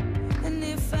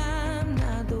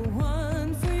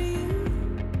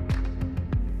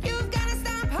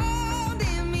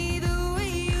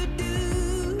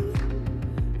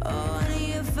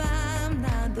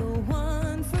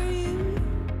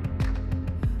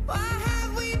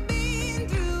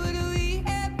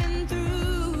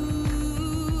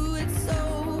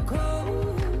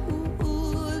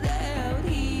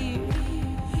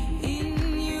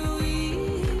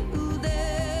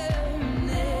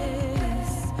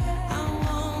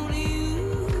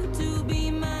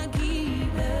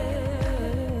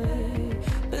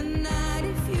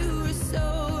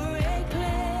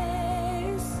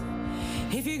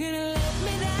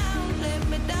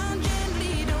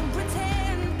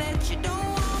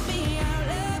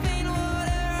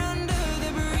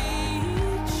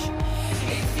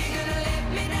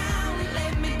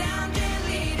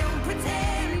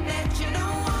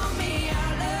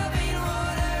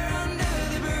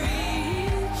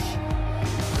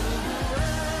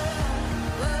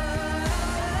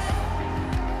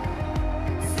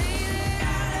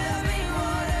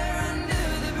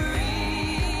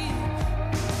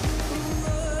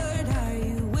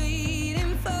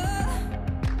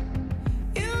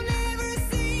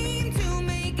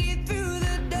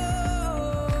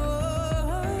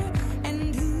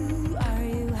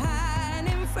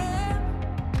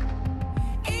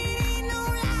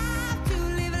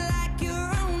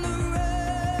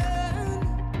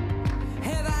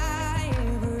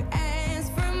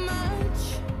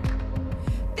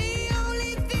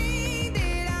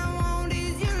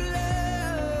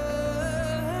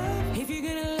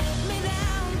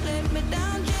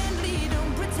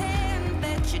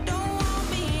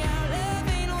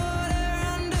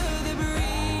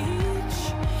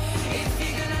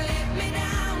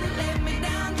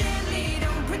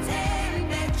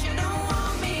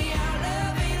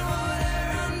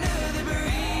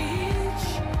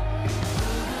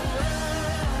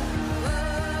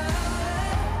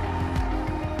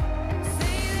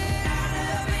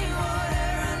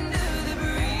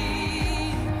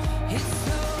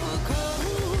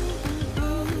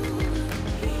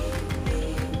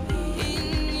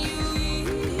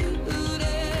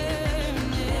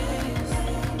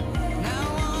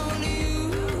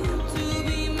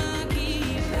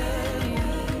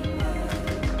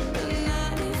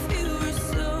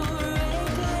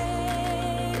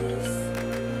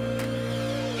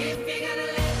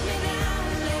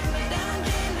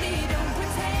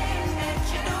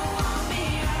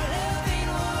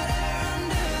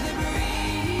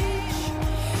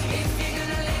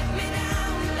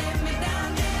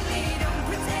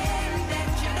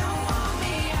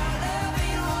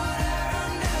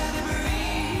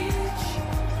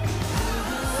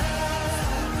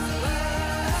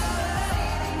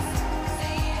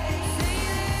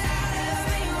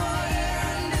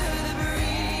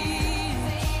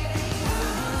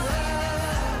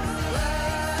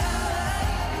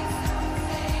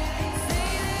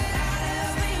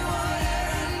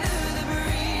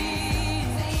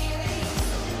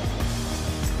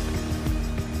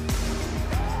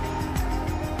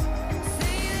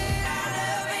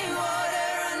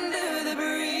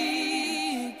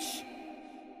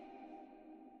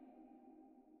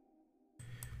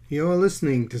 You're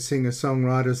listening to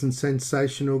singer-songwriters and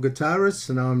sensational guitarists,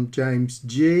 and I'm James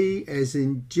G, as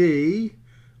in G.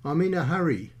 I'm in a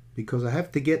hurry because I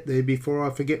have to get there before I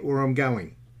forget where I'm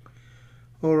going.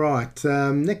 Alright,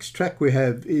 next track we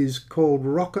have is called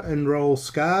Rock and Roll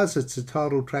Scars. It's a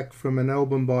title track from an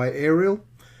album by Ariel,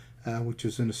 which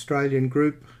is an Australian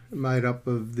group made up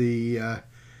of a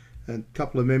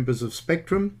couple of members of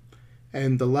Spectrum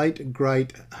and the late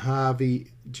great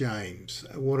Harvey James.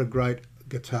 What a great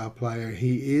guitar player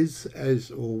he is,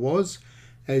 was,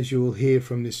 as you will hear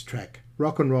from this track.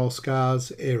 Rock and Roll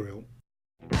Scars, Ariel.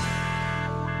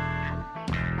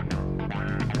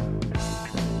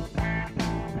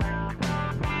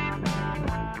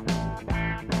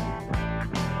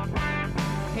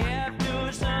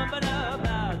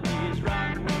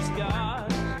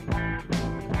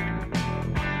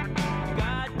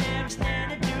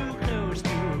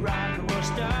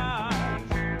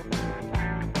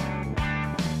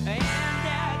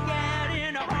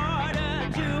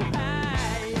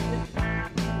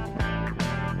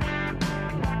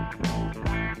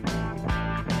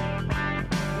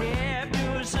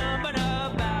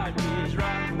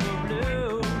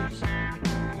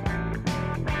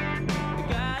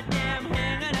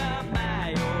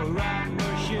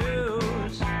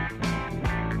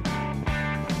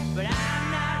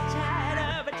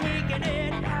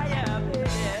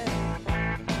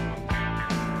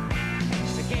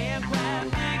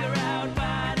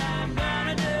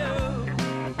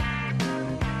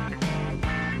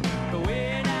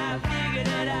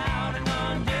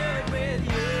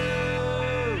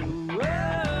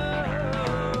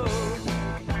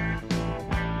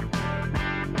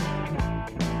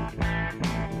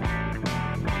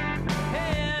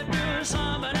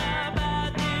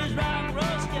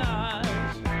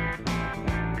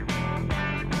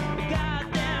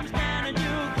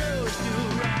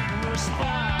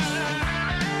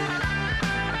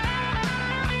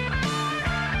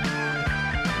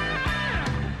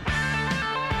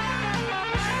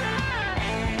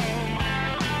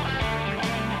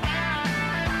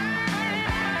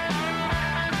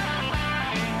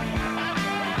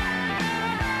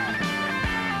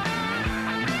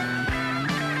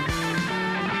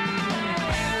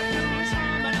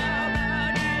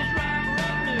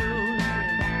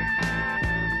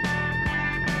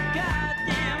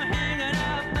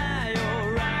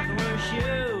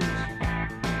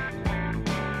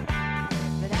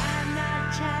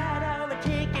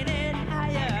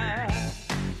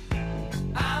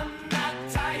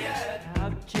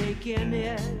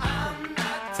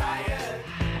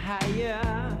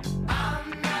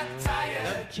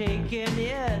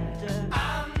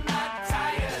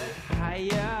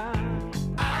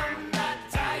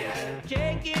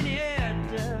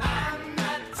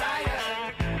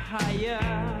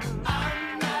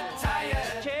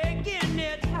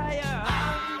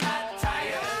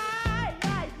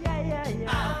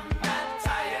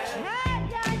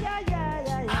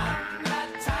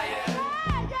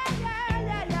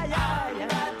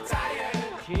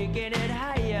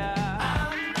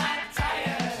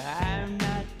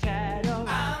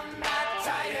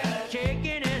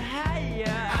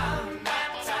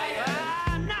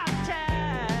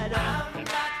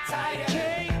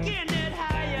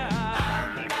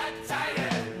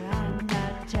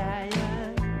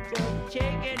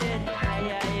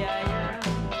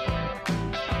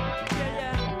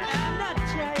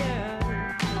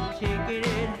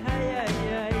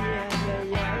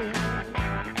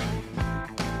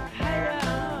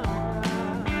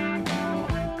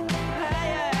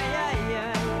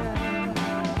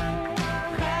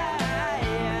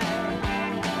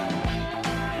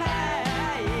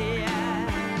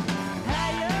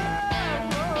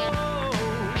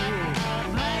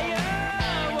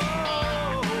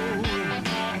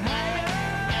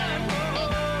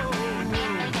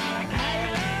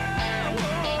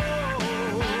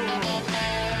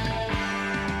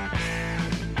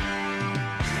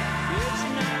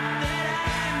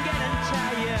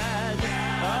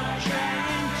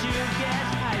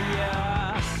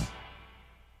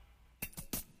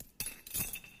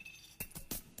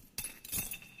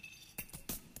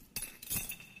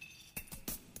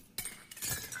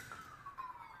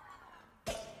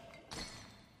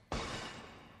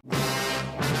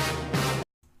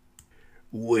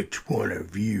 Which one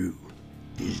of you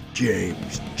is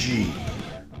James G?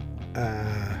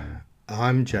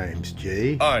 I'm James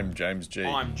G. I'm James G.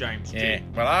 I'm James G. Yeah,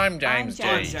 well, I'm James G.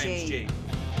 I'm James G.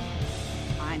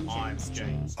 I'm James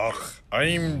G. Ugh,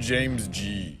 I'm James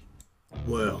G.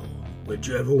 Well,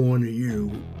 whichever one of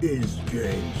you is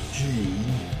James G,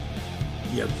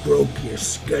 you broke your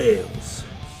scales.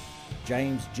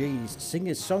 James G's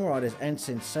singers, songwriters and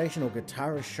sensational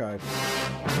guitarist show.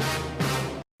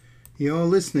 You're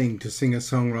listening to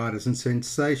singer-songwriters and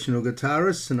sensational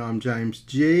guitarists, and I'm James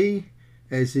G.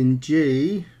 As in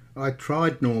G, I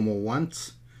tried normal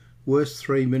once. Worst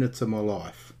 3 minutes of my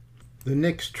life. The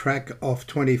next track off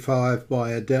 25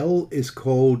 by Adele is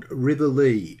called River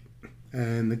Lee.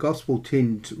 And the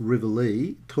gospel-tinged River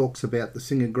Lee talks about the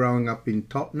singer growing up in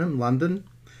Tottenham, London.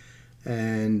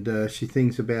 And she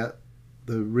thinks about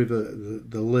the river,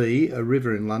 the Lee, a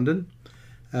river in London.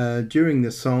 During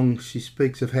the song, she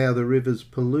speaks of how the river's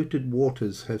polluted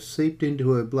waters have seeped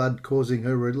into her blood, causing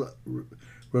her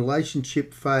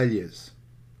relationship failures.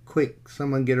 Quick,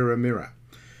 someone get her a mirror.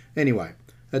 Anyway,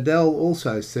 Adele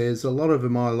also says a lot of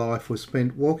my life was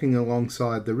spent walking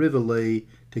alongside the River Lee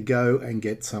to go and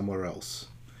get somewhere else.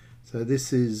 So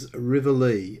this is River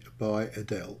Lee by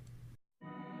Adele.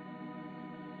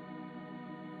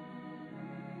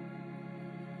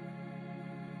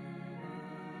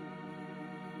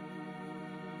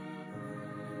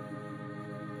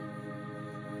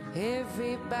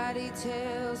 Everybody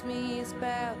tells me it's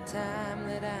about time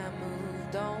that I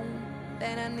moved on.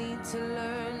 Then I need to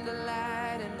learn to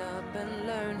lighten up and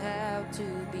learn how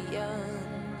to be young.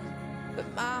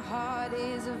 But my heart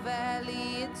is a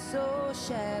valley, it's so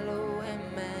shallow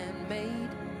and man-made.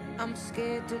 I'm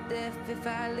scared to death if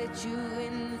I let you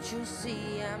in, that you'll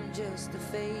see I'm just a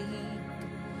fake.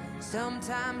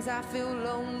 Sometimes I feel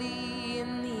lonely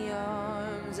in the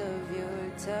arms of your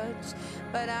touch,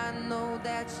 but I know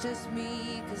that's just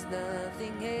me, 'cause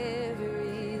nothing ever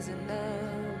is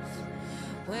enough.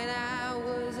 When I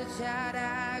was a child,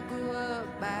 I grew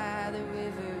up by the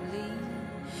River Lee,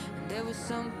 and there was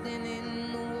something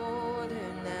in the water.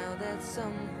 Now that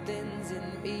something's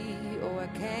in me, oh, I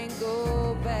can't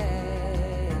go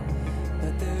back.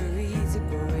 But the reeds are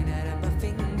growing out of my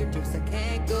fingertips, I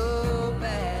can't go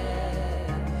back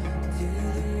to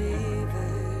the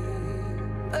river.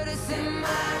 But it's in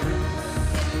my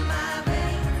roots, in my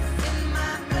veins, in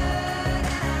my blood,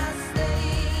 and I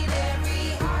stained every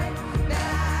heart that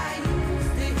I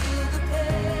used to heal the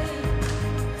pain.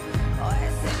 Oh,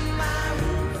 it's in my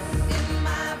roots, in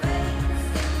my veins,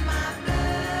 in my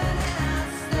blood, and I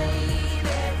stained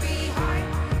every heart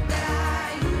that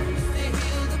I used to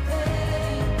heal the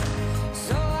pain.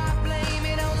 So I blame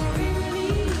it on the River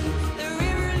Lee, the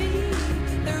River Lee,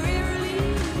 the River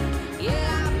Lee. Yeah,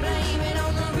 I blame it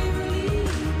on the River Lee,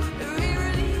 the River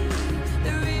Lee,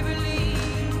 the River Lee.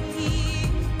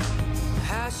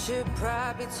 I should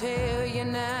probably tell you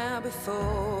now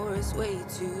before it's way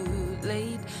too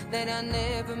late that I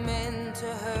never meant to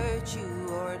hurt you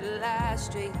or to lie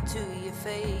straight to your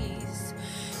face.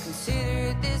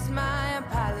 Consider this my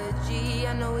apology,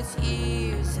 I know it's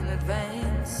years in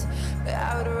advance, but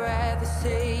I would rather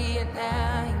say it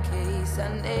now in case I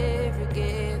never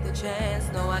get the chance.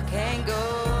 No, I can't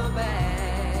go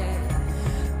back,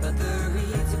 but the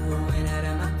reeds are growing out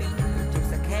of my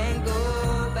fingertips, I can't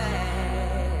go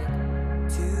back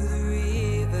to the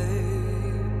river.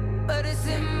 But it's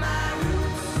in my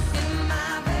roots, in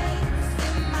my veins,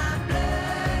 in my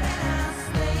blood, and I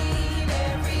stain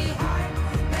every heart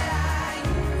that I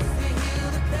used to heal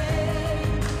the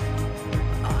pain.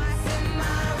 Oh, it's in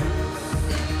my roots,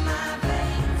 in my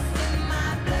veins, in my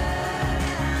blood,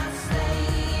 and I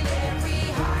stain every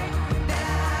heart that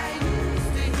I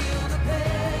used to heal the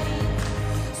pain.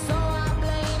 So I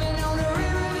blame it on the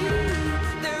River Lee,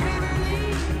 the River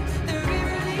Lee, the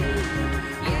River Lee.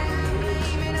 Yeah, I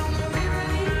blame it on the River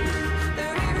Lee, the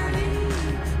River Lee,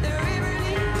 the River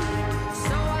Lee.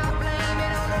 So I blame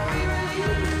it on the River Lee,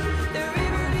 the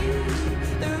River Lee,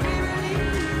 the River Lee.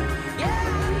 Yeah,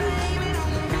 I blame it on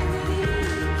the River Lee,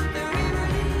 the River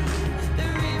Lee, the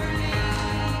River Lee.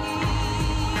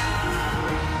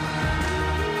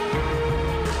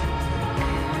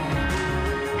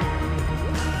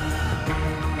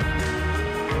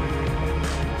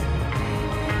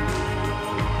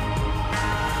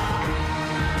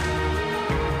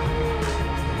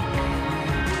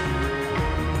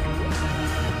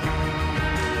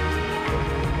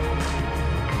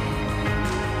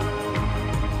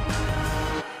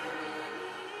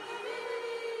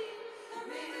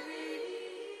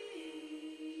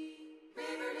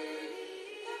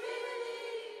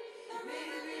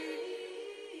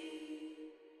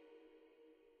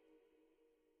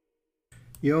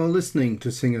 You're listening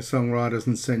to singer-songwriters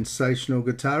and sensational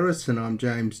guitarists, and I'm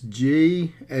James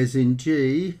G. As in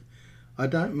G, I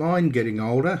don't mind getting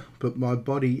older, but my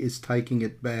body is taking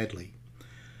it badly.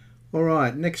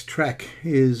 Alright, next track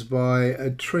is by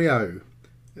a trio,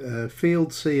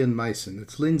 Field, C and Mason.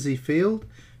 It's Lindsay Field,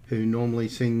 who normally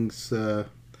sings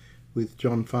with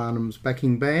John Farnham's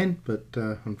backing band, but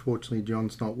unfortunately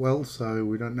John's not well, so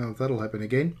we don't know if that'll happen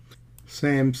again.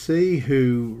 Sam C,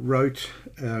 who wrote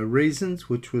Reasons,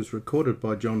 which was recorded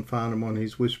by John Farnham on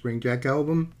his Whispering Jack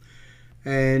album,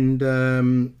 and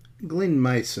Glenn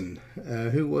Mason,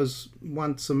 who was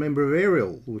once a member of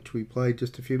Ariel, which we played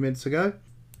just a few minutes ago,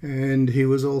 and he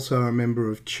was also a member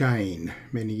of Chain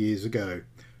many years ago.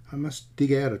 I must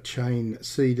dig out a Chain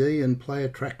CD and play a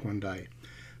track one day.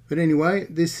 But anyway,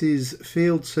 this is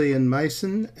Field C and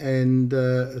Mason, and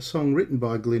a song written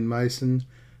by Glenn Mason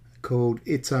called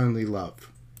It's Only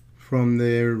Love, from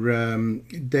their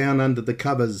Down Under the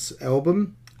Covers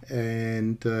album,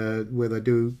 and where they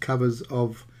do covers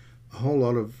of a whole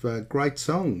lot of great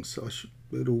songs.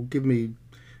 It'll give me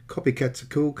Copycats of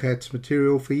Cool Cats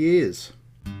material for years.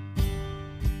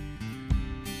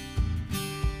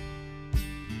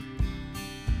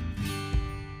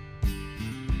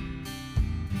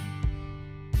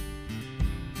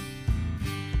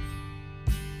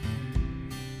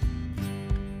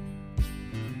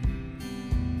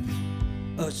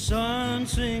 A sun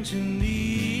sinks in the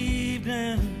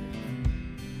evening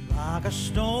like a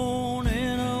stone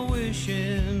in a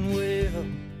wishing well.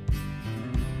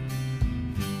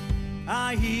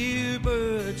 I hear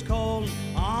birds calling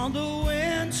on the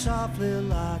wind softly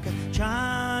like a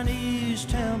Chinese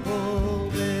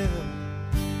temple bell.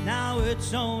 Now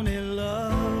it's only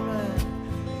love, right?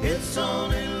 It's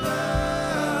only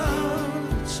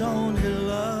love, it's only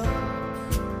love,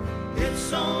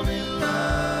 it's only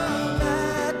love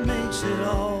makes it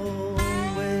all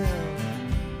well.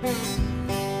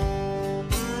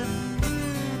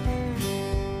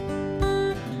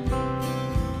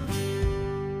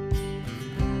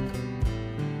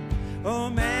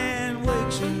 A man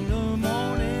wakes in the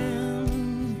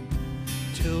morning,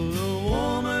 till the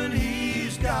woman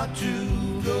he's got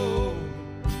to go.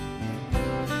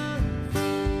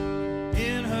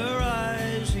 In her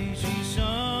eyes he sees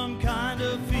some kind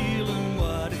of feeling.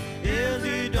 What it is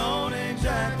he don't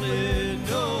exactly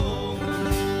know.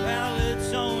 Well,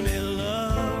 it's only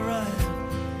love, right?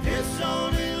 It's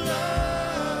only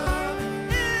love.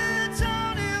 It's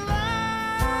only love,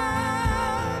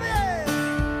 yeah.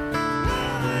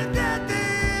 Look at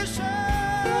this shore.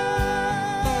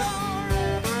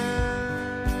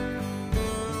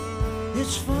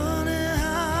 It's funny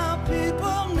how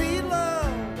people need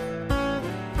love,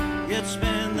 yet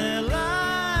spend their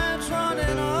lives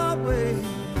running away.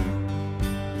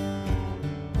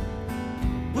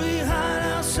 We hide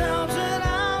ourselves in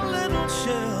our little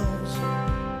shells,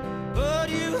 but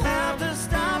you have to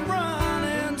stop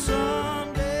running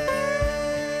someday.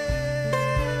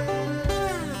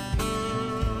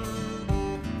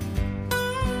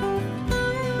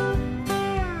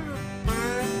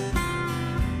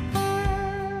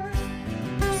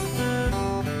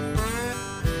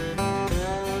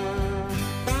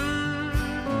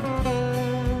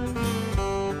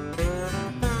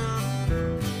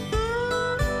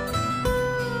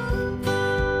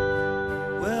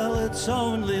 Well, it's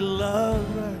only love,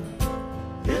 right?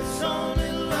 It's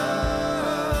only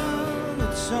love,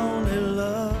 it's only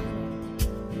love,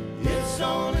 it's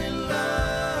only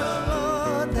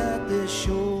love that they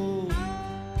show.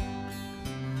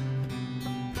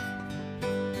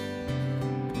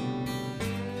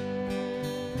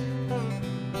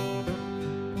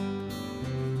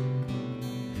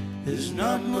 There's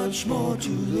not much more to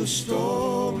the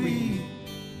story.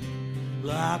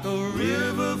 Like a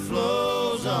river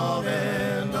flows on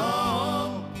and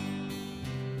on.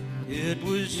 It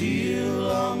was here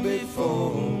long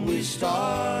before we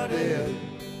started,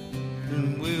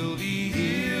 and we'll be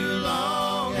here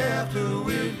long after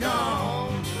we're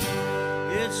gone.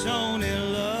 It's only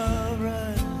love,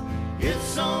 right?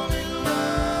 It's only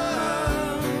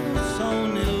love, it's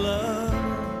only love,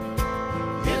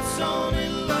 it's only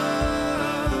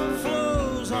love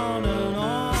flows on and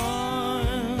on.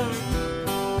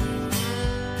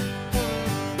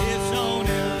 It's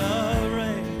only love,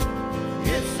 right?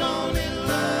 It's only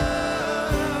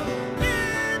love,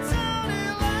 it's only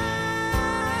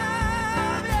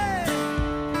love, yeah.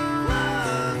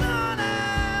 Flows on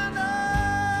and on.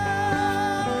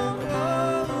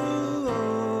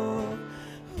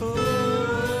 Oh, oh, oh.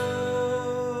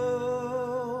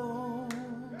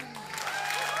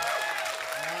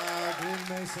 Glenn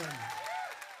Mason.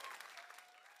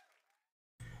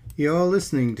 You're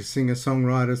listening to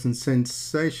singer-songwriters and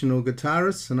sensational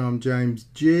guitarists, and I'm James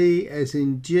G, as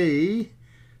in G,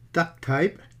 duct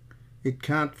tape. It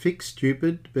can't fix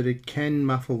stupid, but it can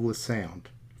muffle the sound.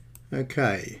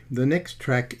 Okay, the next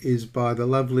track is by the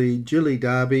lovely Julie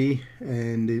Darby,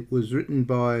 and it was written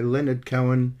by Leonard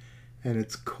Cohen and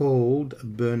it's called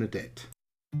Bernadette.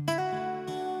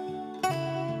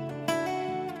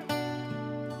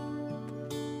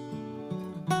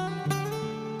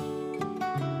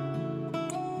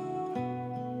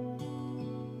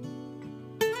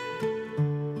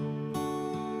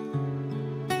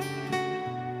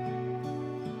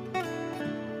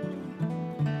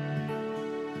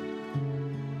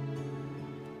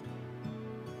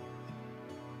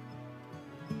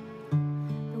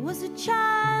 There was a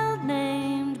child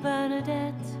named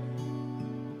Bernadette.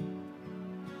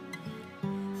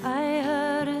 I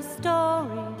heard a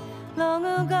story long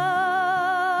ago.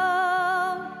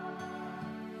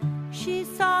 She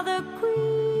saw the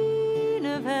Queen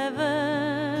of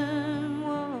Heaven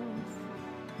once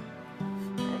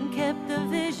and kept the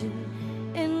vision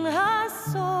in her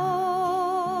soul.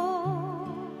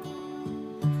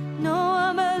 No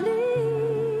one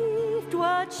believed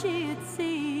what she had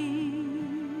seen.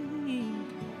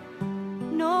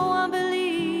 No one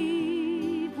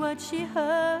believed what she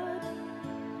heard.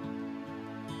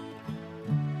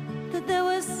 That there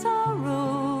were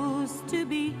sorrows to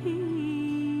be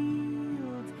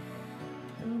healed,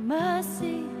 and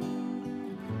mercy,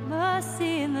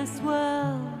 mercy in this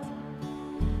world.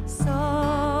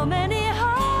 So many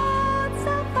hearts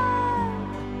are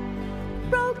found,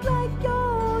 broke like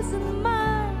yours and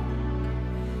mine,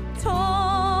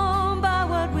 torn by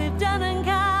what we've done and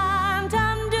can't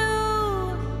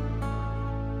undo.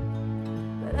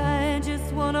 But I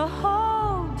just wanna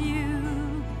hold you.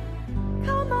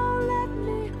 Come on, let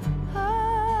me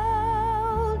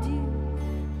hold you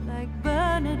like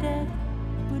Bernadette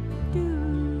would do.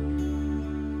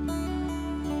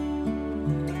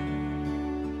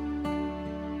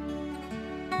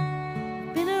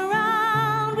 Been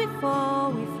around before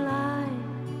we fly.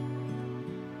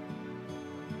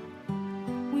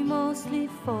 We mostly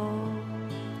fall,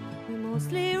 we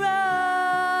mostly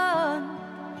run,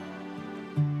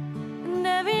 and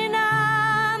every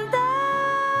now and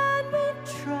then we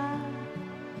try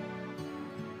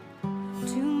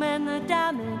to mend the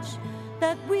damage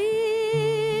that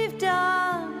we've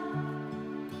done.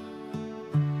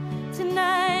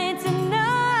 Tonight,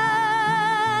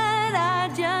 I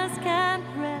just can't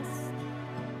rest.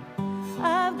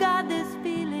 I've got this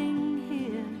feeling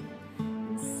here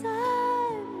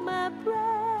inside my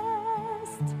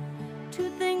breast, to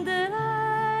think that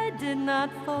I did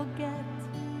not forget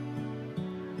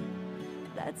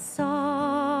that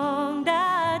song,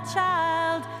 that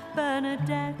child,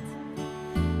 Bernadette.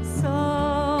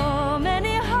 So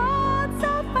many hearts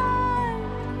I find,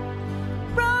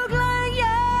 broke like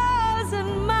yours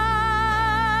and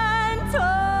mine,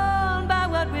 torn by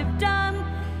what we've done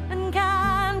and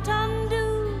can't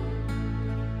undo.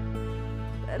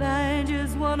 But I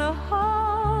just wanna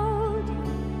hold you.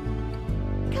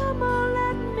 Come on,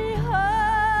 let me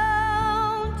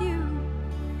hold you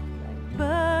like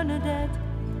Bernadette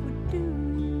would do.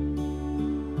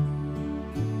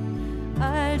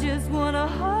 I just wanna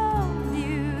hold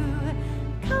you.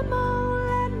 Come on,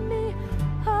 let me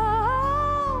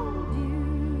hold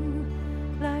you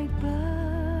like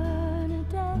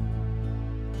Bernadette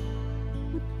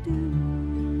would do.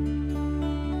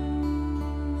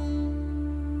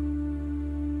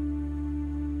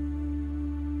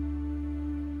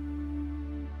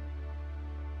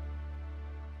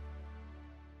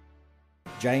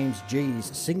 James G's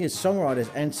singers, songwriters,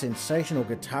 and sensational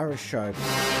guitarist show.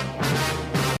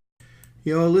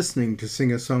 You're listening to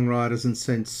singer-songwriters and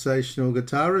sensational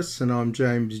guitarists, and I'm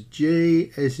James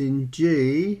G, as in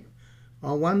G.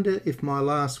 I wonder if my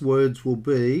last words will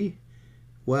be,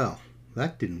 well,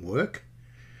 that didn't work.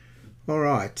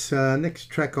 Alright, next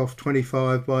track off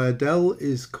 25 by Adele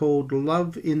is called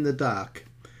Love in the Dark,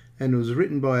 and it was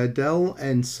written by Adele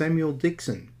and Samuel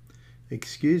Dixon.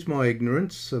 Excuse my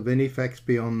ignorance of any facts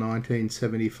beyond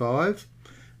 1975,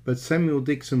 but Samuel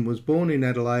Dixon was born in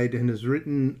Adelaide and has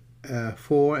written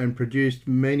for and produced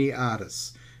many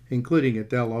artists, including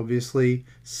Adele obviously,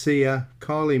 Sia,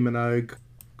 Kylie Minogue,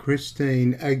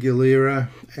 Christine Aguilera,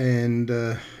 and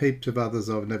heaps of others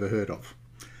I've never heard of.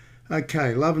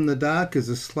 Okay, Love in the Dark is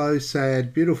a slow,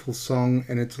 sad, beautiful song,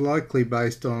 and it's likely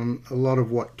based on a lot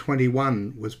of what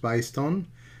 21 was based on.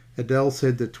 Adele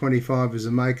said that 25 is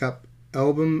a make-up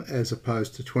album as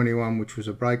opposed to 21, which was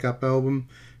a breakup album.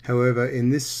 However, in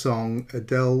this song,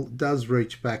 Adele does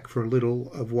reach back for a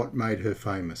little of what made her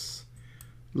famous.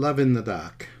 Love in the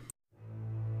Dark.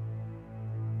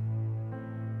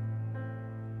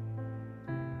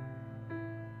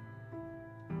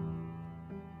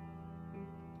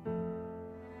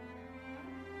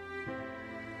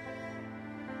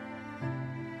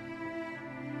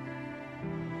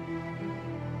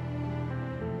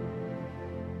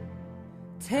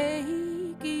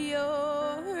 Take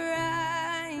your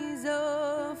eyes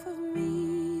off of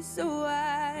me so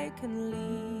I can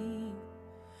leave.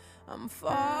 I'm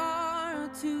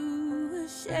far too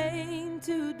ashamed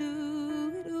to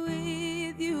do it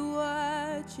with you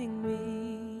watching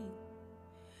me.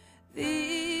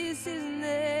 This is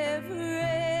never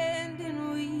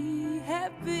ending, we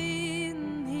have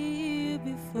been here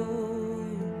before.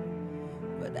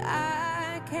 But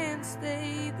I can't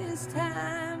stay this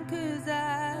time, 'cause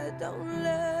I don't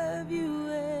love you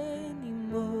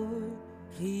anymore.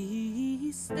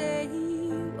 Please stay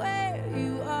where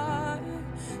you are,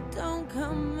 don't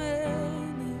come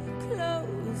any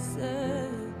closer.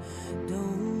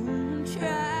 Don't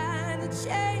try to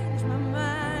change my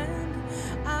mind,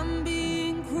 I'm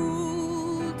being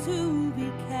cruel to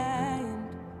be kind.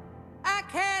 I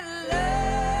can't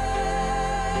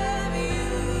love you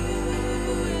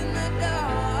in the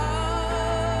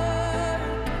dark.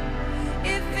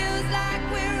 It feels like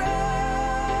we're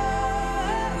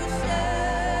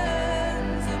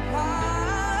oceans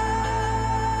apart.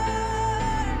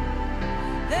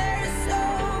 There's so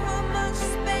much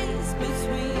space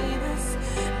between us.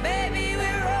 Baby,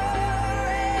 we're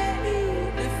already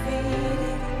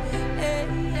defeated.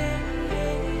 Everything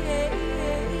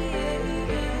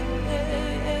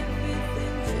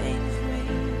changed me.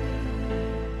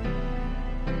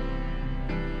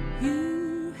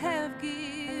 You have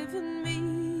given me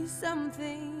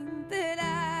something that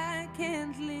I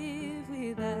can't live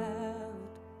without.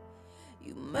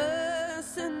 You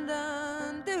mustn't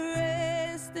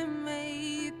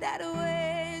underestimate that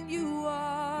when you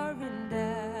are in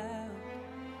doubt.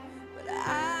 But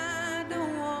I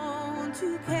don't want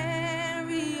to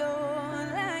carry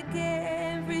on like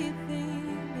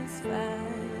everything is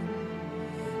fine.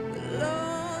 The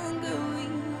longer we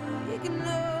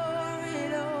ignore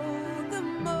it all, the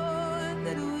more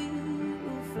that we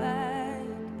will fight.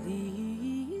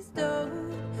 Please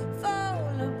don't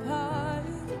fall apart,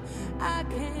 I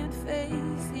can't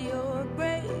face your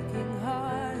breaking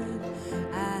heart.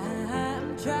 I'm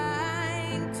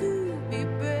trying to be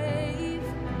brave.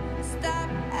 Stop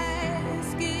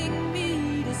asking me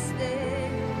to stay.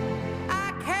 I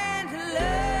can't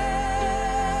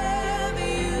love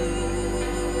you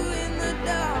in the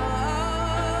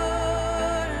dark.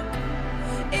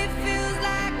 It feels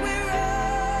like we're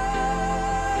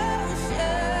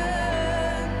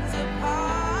oceans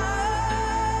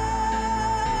apart.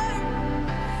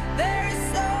 There's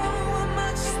so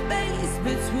much space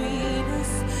between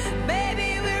us. Baby,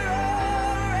 we're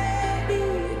already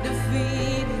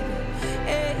defeated.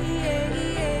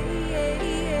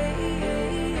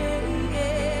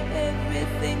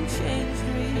 Everything changed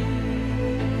me.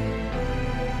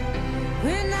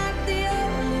 We're not the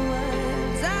only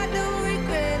ones, I don't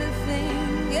regret a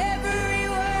thing. Every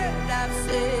word I've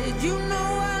said, you know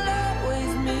I'll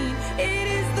always mean. It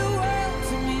is the world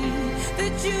to me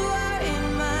that you are in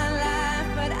my life.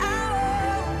 But I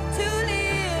want to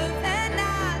live and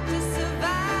not just survive.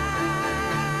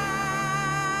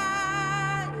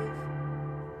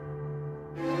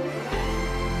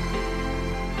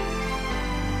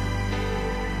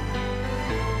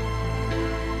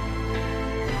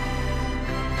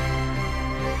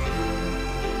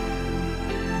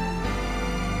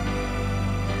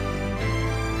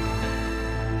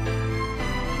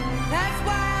 That's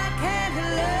why I can't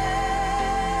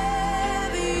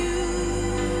love you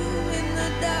in the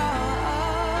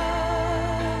dark.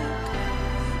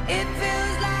 It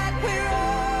feels like we're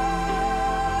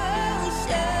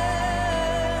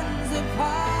oceans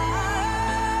apart.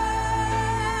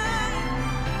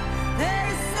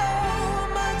 There's so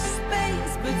much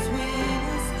space between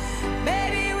us.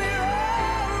 Baby, we're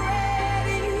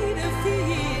already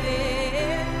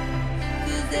defeated.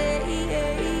 'Cause everything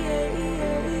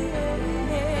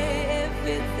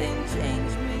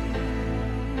changed me.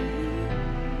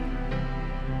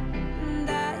 And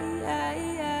I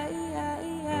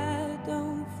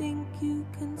don't think you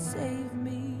can save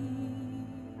me.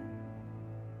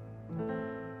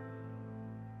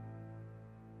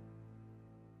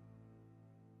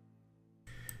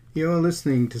 You're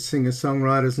listening to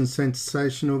singer-songwriters and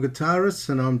sensational guitarists,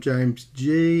 and I'm James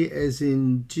G, as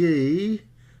in G.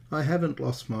 I haven't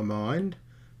lost my mind.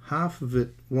 Half of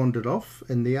it wandered off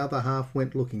and the other half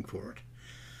went looking for it.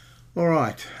 All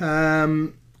right,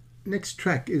 next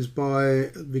track is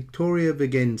by Victoria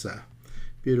Vegenza.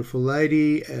 Beautiful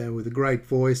lady with a great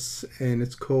voice, and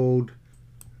it's called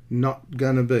Not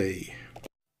Gonna Be.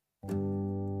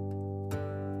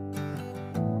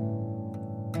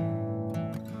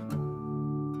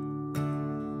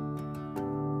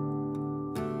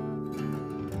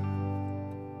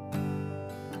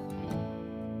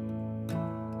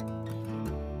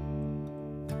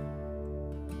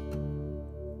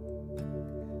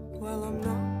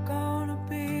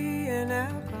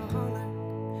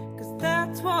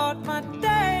 that's what my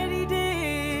daddy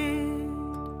did.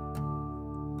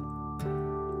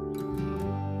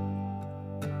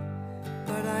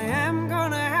 But I am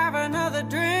gonna have another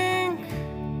drink,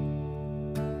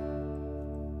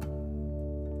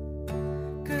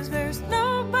 'cause there's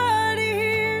nobody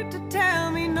here to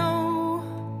tell me no,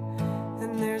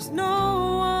 and there's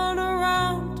no one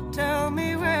around to tell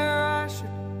me where I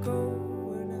should go.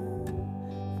 And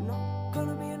I'm not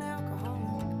gonna be an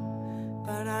alcoholic,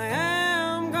 but I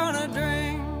am gonna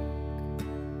drink.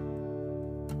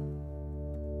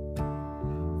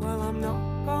 Well, I'm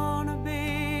not gonna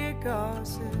be a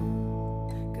gossip,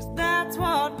 'cause that's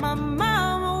what my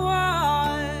mama was.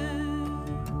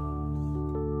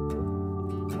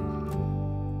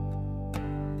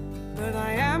 But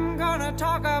I am gonna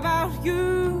talk about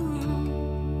you,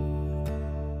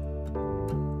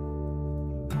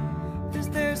 'cause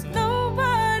there's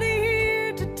nobody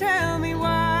here to tell me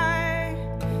why,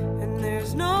 and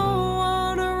there's no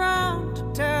one around to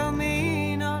tell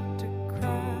me not to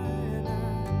cry. And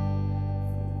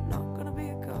I'm not gonna be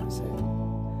a gossip,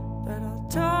 but I'll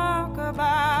talk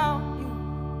about you.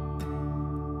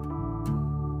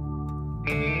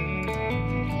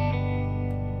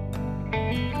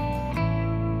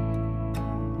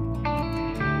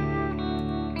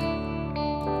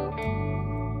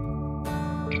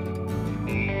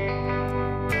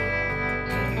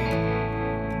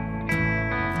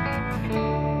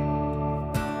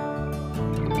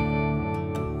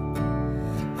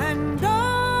 And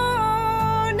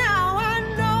oh, now I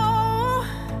know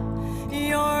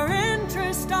your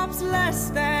interest stops less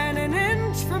than an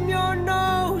inch from your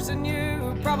nose, and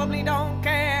you probably don't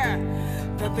care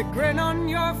that the grin on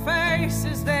your face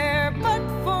is there but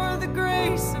for the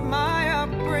grace of my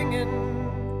upbringing.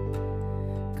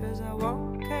 'Cause I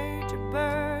won't cage a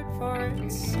bird for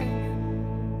its singing.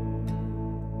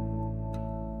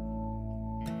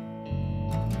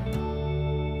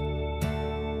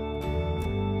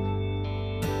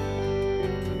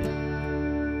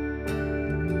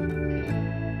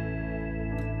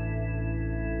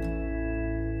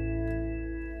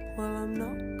 Well, I'm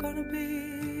not gonna be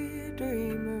a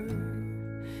dreamer,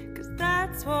 'cause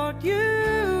that's what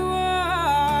you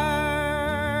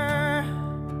are.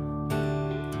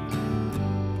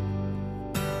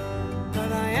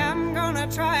 But I am gonna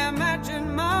try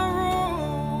imagine my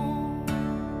role,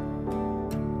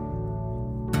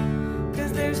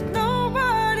 'cause there's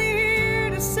nobody here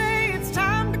to say it's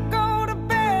time to go to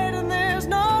bed, and there's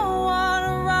no one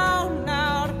around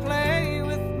now to play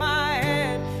with my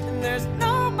head, and there's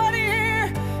nobody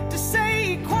here to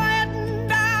say quieten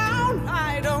down.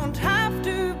 I don't have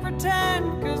to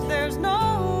pretend, 'cause there's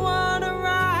no one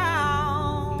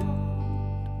around.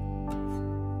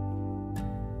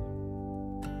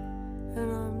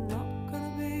 And I'm not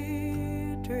gonna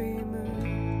be a dreamer,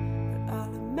 but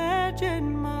I'll imagine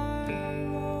my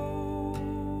role.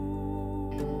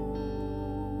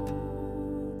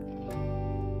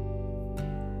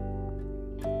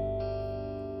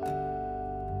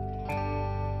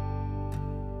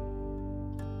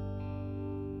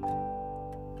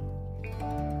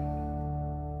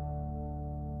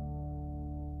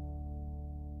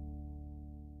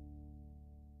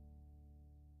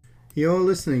 You're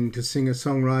listening to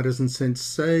singer-songwriters and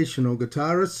sensational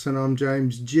guitarists, and I'm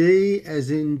James G, as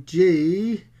in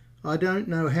G. I don't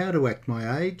know how to act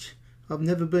my age. I've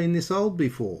never been this old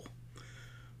before.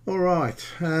 Alright,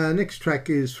 next track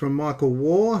is from Michael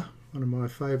Waugh, one of my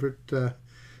favourite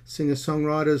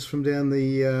singer-songwriters from down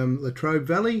the Latrobe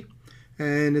Valley,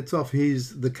 and it's off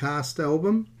his The Cast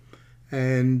album,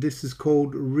 and this is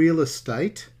called Real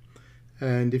Estate.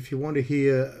 And if you want to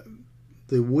hear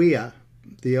the Weir,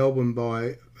 the album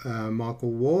by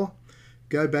Michael Waugh,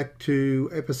 go back to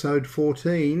episode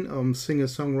 14 on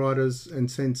singer-songwriters and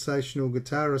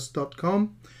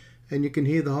sensationalguitarist.com, and you can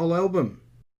hear the whole album.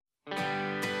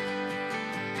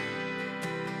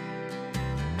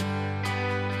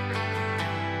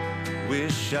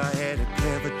 Wish I had a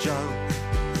clever joke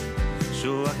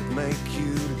so I could make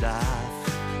you laugh.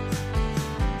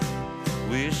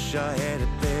 Wish I had a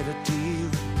better deal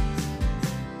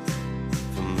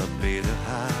from the better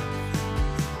half.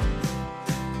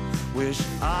 Wish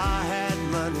I had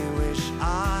money, wish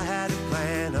I had a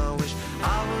plan. I wish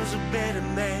I was a better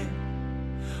man.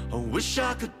 I wish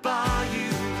I could buy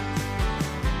you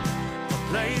a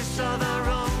place of our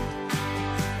own,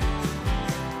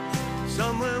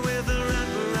 somewhere with a wrap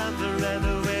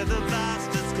forever, where the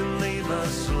bastards can leave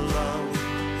us alone.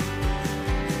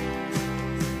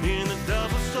 In a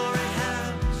double-story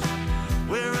house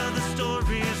where other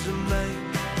stories are made,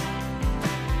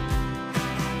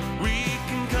 we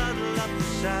can cuddle up the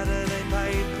Saturday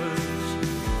papers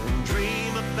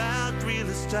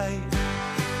estate.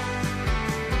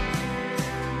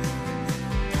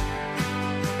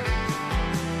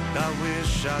 I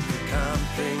wish I could calm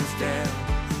things down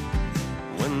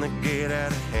when they get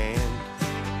out of hand.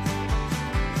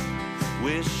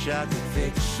 Wish I could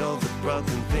fix all the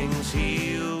broken things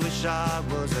here. Wish I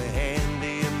was a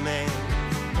handier man.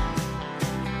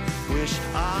 Wish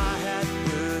I had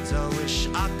words, I wish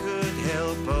I could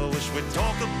help. I wish we'd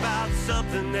talk about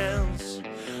something else.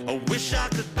 I wish I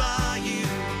could buy you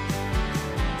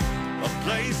a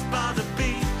place by the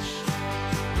beach,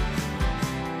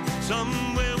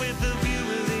 somewhere with a view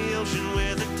of the ocean,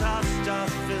 where the tough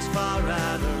stuff is far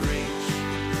out of reach.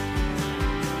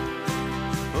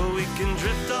 Or we can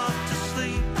drift off to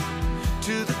sleep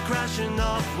to the crashing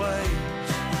of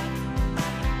waves.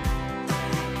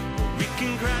 Or we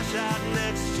can crash out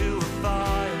next to a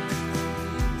fire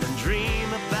and dream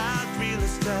about real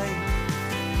estate.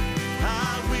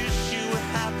 I wish you were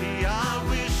happy, I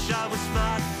wish I was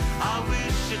smart, I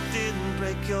wish it didn't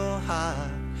break your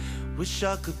heart. Wish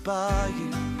I could buy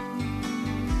you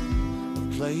a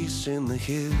place in the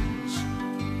hills,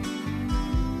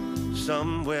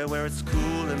 somewhere where it's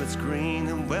cool and it's green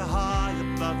and we're high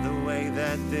above the way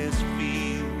that this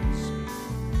feels.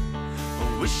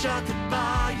 I wish I could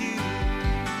buy you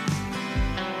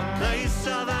a place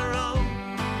of our own,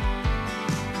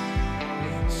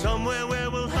 somewhere where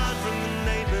we'll hide from the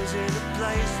neighbors in a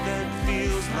place that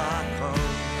feels like home.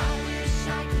 I wish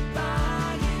I could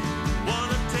buy you.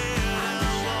 Wanna tear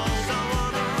down walls, I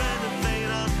wanna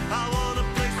renovate us, I want a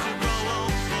place to grow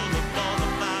old, full of all the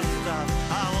bad stuff.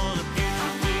 I want a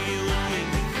future for you and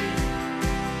me.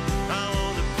 I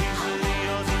want a piece of the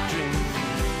Aussie dream.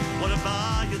 Wanna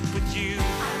buy it with you.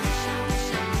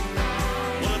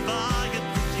 Wanna buy it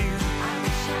with you.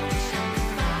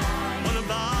 Wanna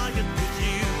buy it with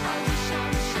you.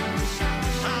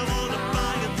 I wanna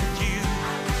buy it with you.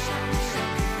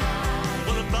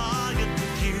 Wanna buy it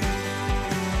with you.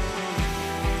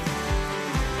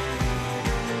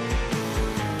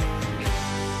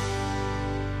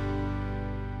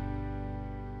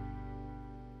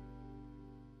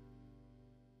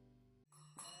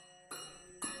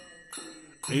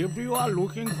 If you are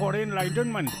looking for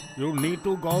enlightenment, you need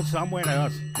to go somewhere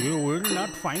else. You will not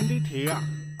find it here.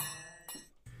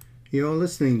 You're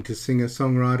listening to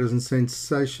singer-songwriters and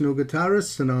sensational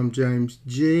guitarists, and I'm James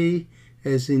G,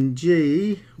 as in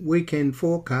G, weekend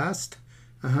forecast,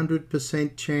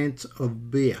 100% chance of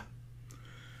beer.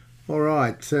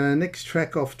 Alright, next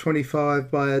track off 25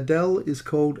 by Adele is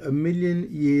called A Million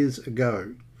Years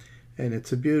Ago, and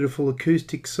it's a beautiful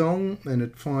acoustic song, and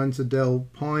it finds Adele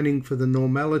pining for the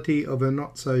normality of her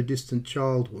not-so-distant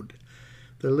childhood.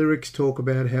 The lyrics talk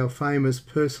about how fame has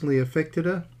personally affected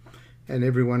her and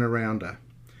everyone around her,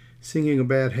 singing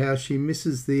about how she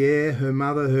misses the air, her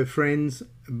mother, her friends,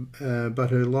 but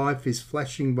her life is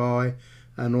flashing by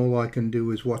and all I can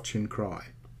do is watch and cry.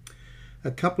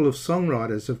 A couple of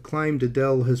songwriters have claimed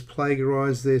Adele has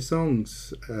plagiarised their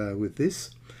songs with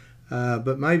this,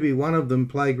 but maybe one of them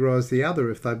plagiarised the other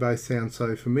if they both sound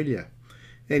so familiar.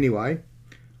 Anyway,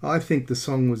 I think the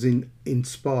song was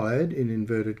inspired, in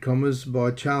inverted commas,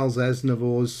 by Charles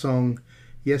Aznavour's song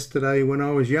Yesterday When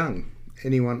I Was Young.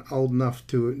 Anyone old enough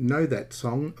to know that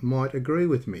song might agree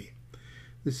with me.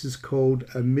 This is called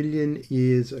A Million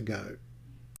Years Ago.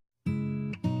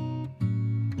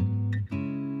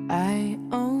 I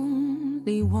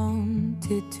only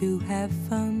wanted to have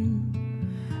fun,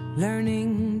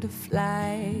 learning to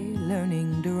fly,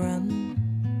 learning to run.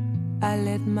 I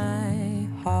let my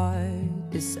heart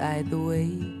decide the way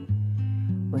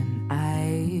when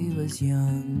I was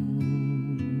young.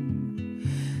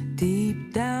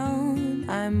 Deep down,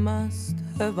 I must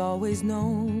have always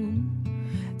known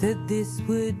that this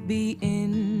would be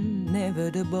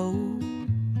inevitable.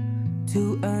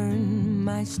 To earn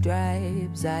my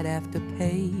stripes, I'd have to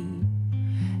pay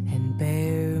and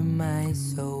bare my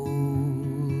soul.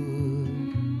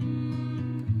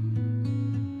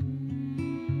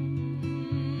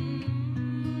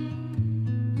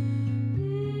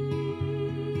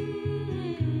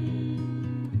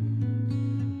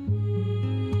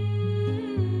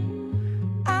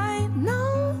 I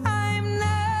know I'm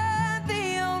not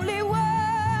the only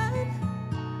one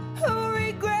who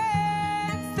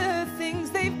regrets the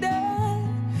things they've done.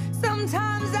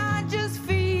 Sometimes I just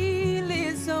feel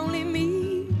it's only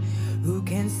me who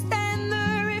can stand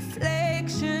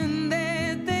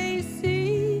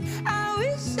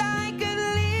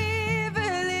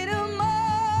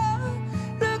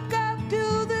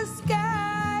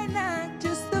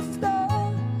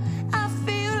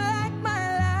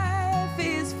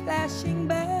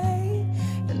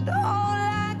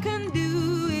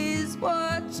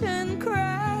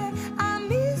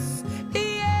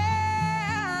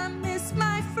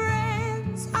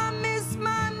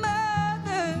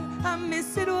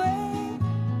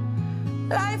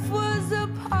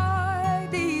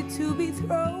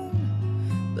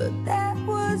but that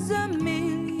was a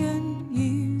million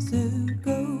years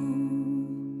ago.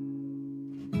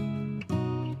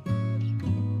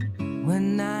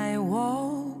 When I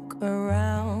walk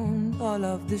around all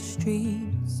of the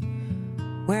streets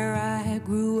where I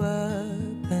grew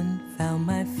up and found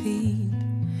my feet,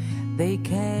 they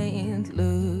can't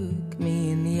look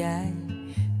me in the eye.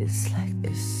 It's like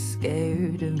they're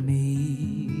scared of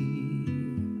me.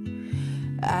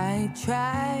 I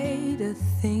try to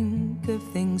think of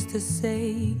things to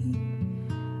say,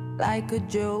 like a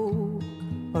joke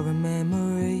or a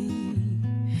memory,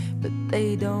 but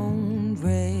they don't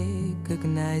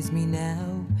recognize me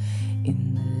now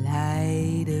in the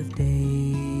light of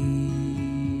day.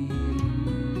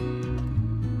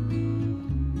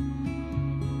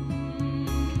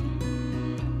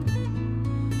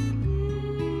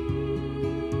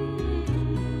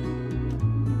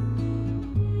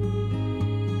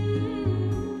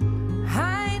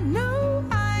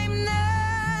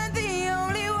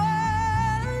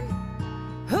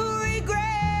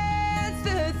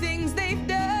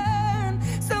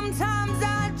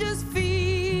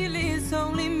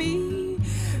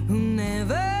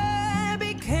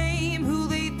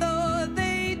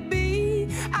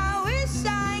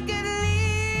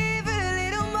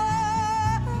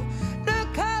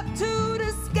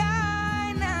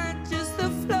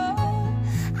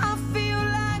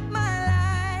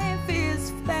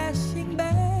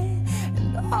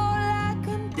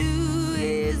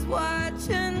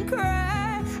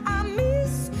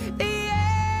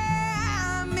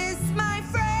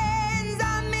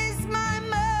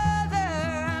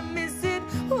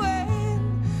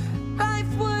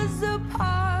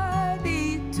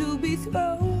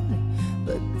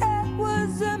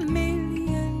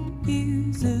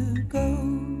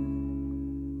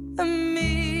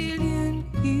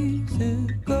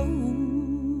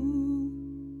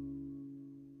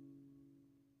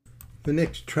 The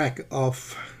next track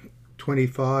off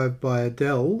 25 by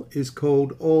Adele is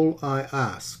called All I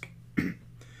Ask.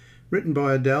 Written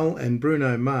by Adele and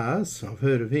Bruno Mars, I've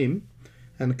heard of him,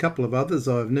 and a couple of others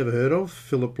I've never heard of,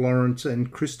 Philip Lawrence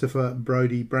and Christopher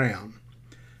Brodie Brown.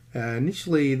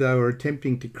 Initially they were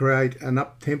attempting to create an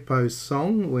up-tempo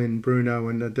song when Bruno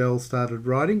and Adele started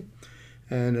writing,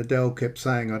 and Adele kept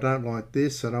saying, I don't like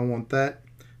this, I don't want that,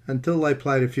 until they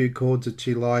played a few chords that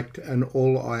she liked and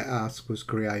All I Ask was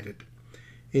created.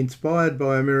 Inspired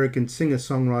by American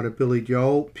singer-songwriter Billy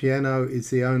Joel, piano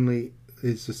is the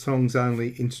song's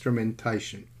only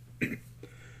instrumentation.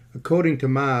 According to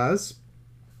Mars,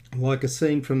 like a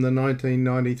scene from the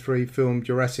 1993 film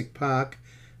Jurassic Park,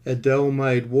 Adele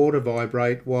made water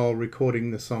vibrate while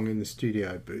recording the song in the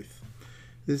studio booth.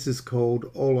 This is called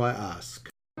All I Ask.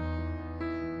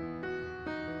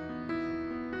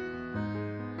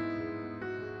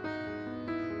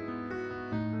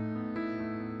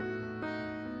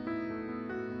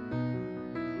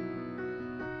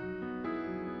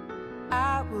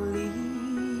 I will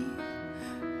leave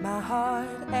my heart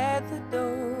at the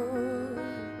door.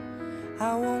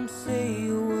 I won't say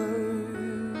a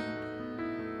word.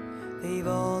 They've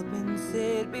all been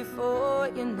said before,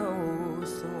 you know.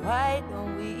 So why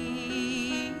don't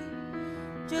we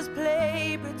just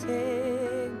play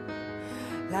pretend,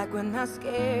 like we're not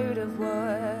scared of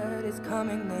what is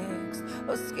coming next,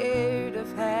 or scared of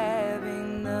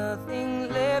having nothing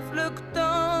left. Look,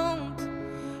 don't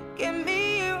get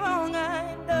me wrong,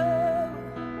 I know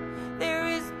there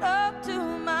is up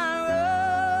tomorrow.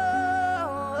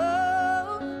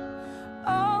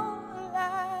 All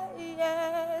I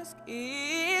ask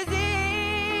is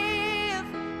if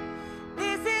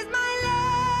this is my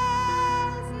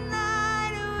last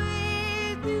night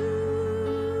with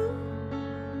you,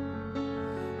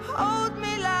 hold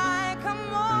me like I'm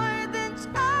more than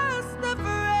just a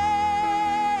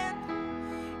friend.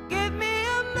 Give me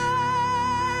a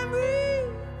memory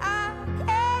I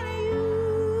can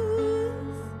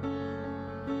use.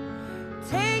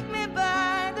 Take me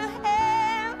by the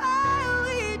hand while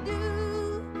we do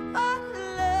what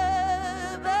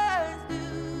lovers do.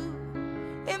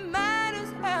 It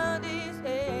matters how this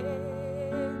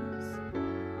ends.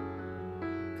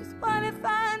 'Cause what if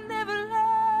I never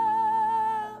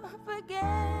love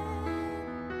again?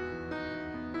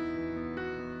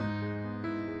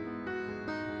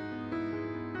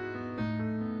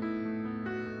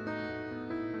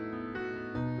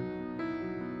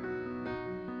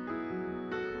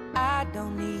 I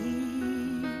don't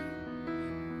need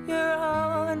your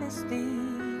honesty,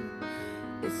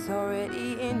 it's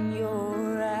already in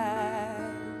your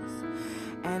eyes,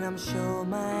 and I'm sure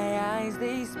my eyes,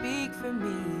 they speak for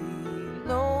me.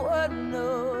 No one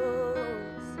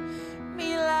knows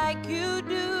me like you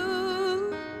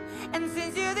do.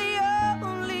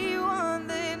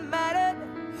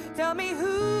 Tell me,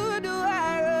 who do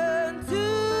I run to?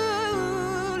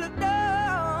 Look,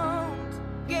 don't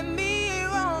get me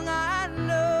wrong, I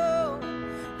know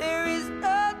there is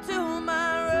a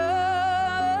tomorrow.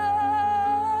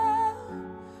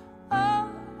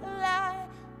 All I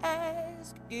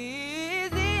ask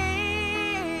is if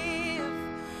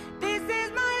this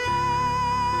is my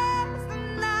last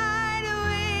night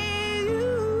with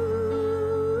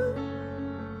you.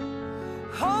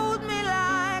 Hold me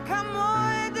like I'm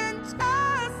more than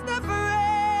just a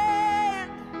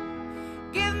friend.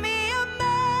 Give me a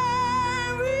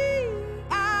memory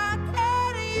I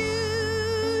can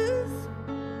use.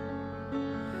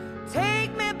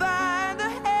 Take me by the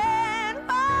hand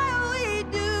while we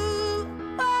do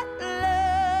what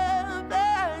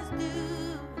lovers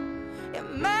do. It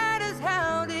matters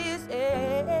how this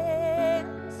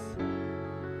ends.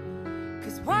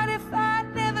 'Cause what if I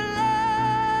never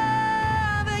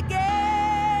love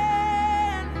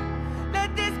again?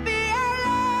 Let this be our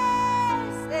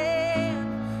last stand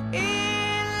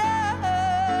in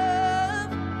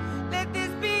love. Let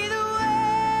this be the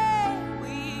way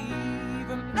we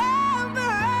remember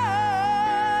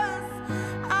us.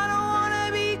 I don't wanna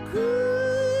be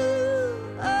cruel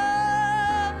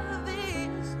or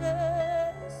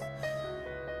vicious,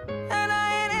 and I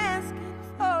ain't asking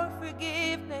for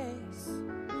forgiveness.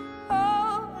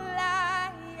 All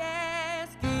I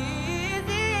ask is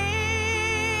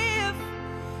if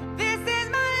this is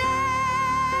my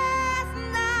last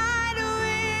night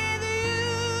with you.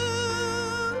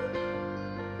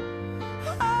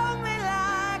 Hold me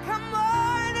like I'm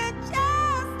more than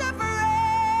just a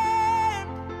friend.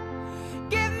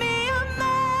 Give me a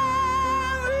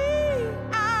memory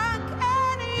I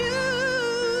can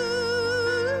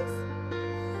use.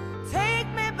 Take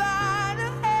me by the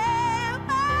hand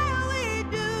while we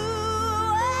do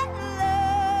what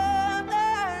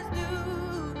lovers do.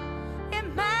 It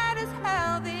matters how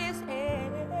this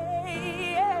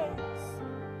ends.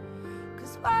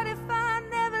 'Cause what if I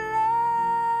never love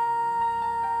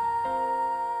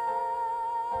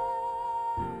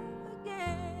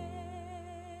again?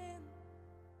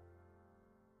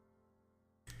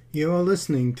 You are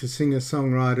listening to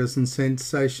singer-songwriters and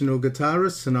sensational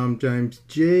guitarists, and I'm James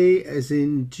G, as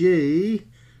in G.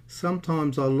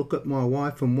 Sometimes I look at my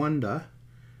wife and wonder,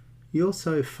 you're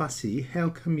so fussy, how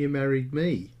come you married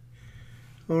me?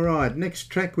 Alright, next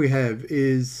track we have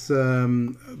is,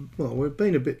 well, we've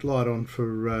been a bit light on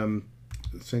for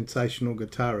sensational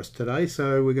guitarist today,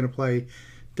 so we're going to play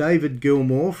David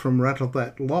Gilmour from Rattle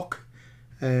That Lock.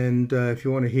 And if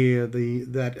you want to hear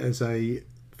that as a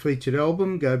featured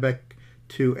album, go back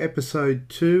to episode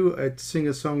 2 at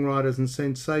singer-songwriters and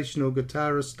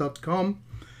sensationalguitarist.com,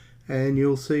 and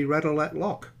you'll see Rattle That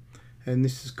Lock. And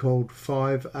this is called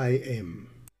 5 a.m.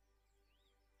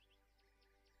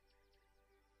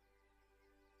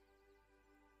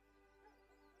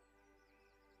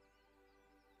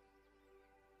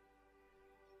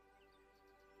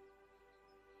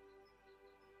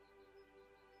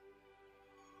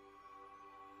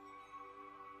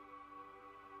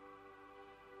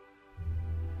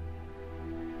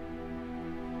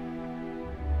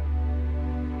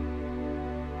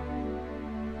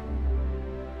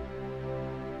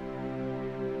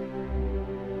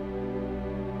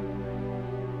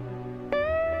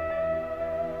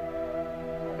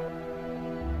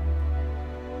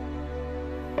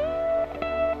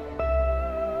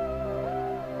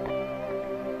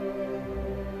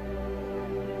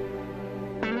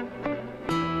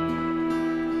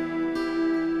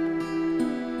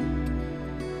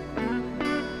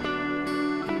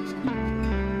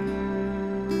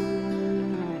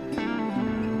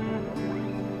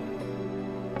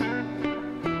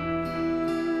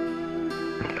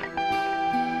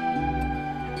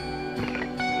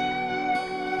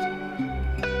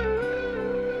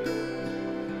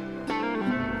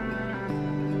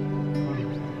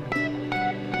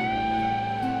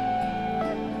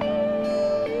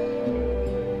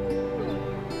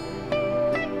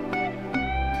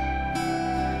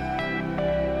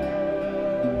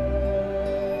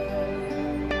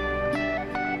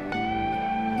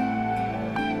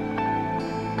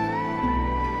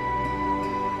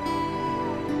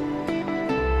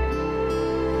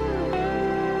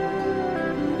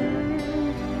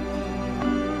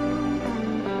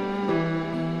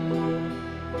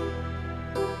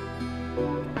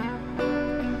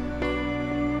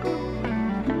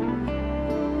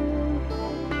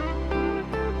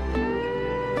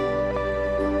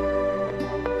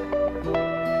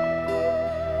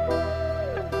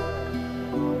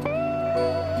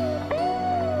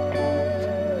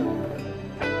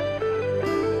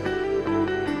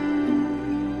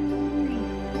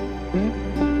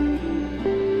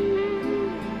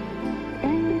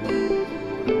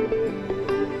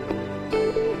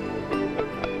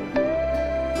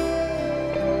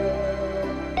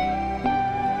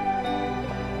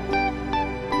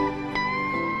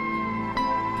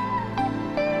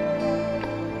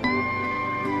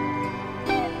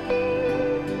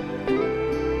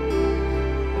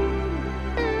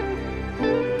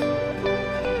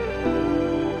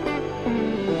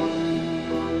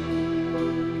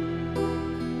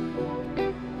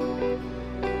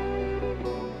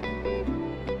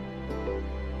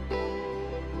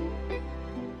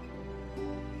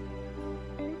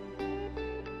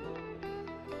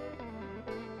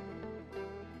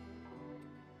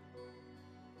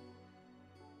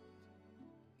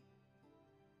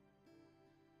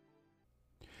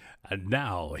 And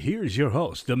now, here's your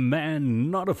host, the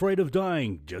man not afraid of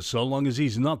dying, just so long as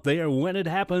he's not there when it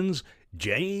happens,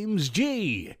 James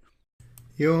G.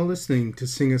 You're listening to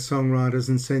singer-songwriters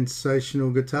and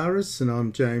sensational guitarists, and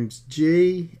I'm James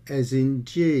G, as in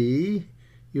G,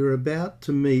 you're about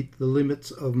to meet the limits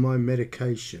of my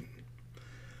medication.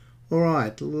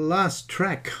 Alright, last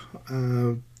track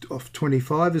of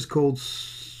 25 is called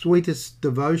Sweetest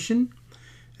Devotion,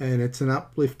 and it's an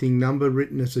uplifting number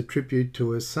written as a tribute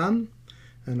to her son,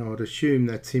 and I would assume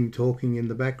that's him talking in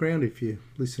the background if you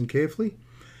listen carefully.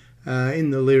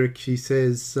 In the lyrics she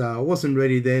says, I wasn't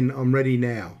ready then, I'm ready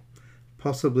now,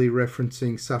 possibly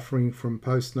referencing suffering from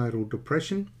postnatal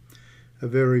depression, a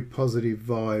very positive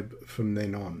vibe from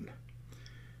then on.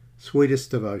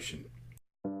 Sweetest Devotion.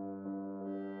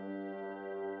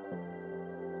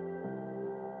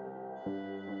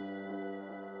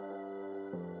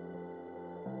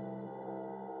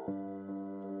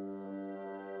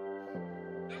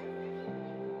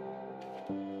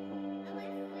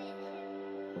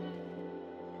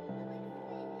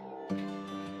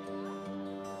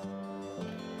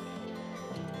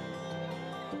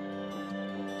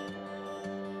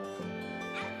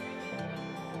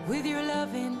 With your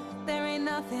loving, there ain't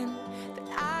nothing that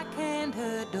I can't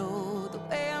adore. The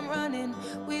way I'm running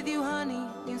with you, honey,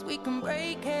 means we can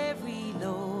break every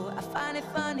law. I find it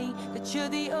funny that you're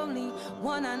the only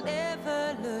one I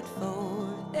never looked for.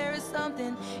 There is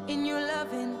something in your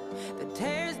loving that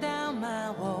tears down my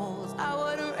walls. I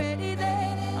wasn't ready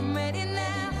then, I'm ready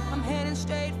now. I'm heading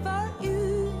straight for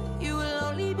you. You will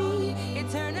only be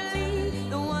eternally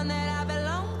the one that I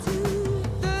belong to.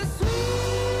 The sweetest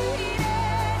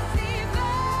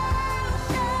devotion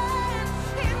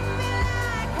hit me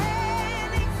like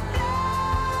an explosion.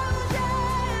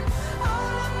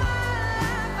 All of my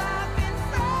life I've been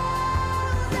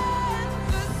frozen.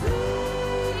 The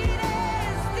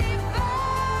sweetest devotion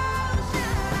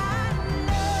I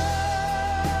know.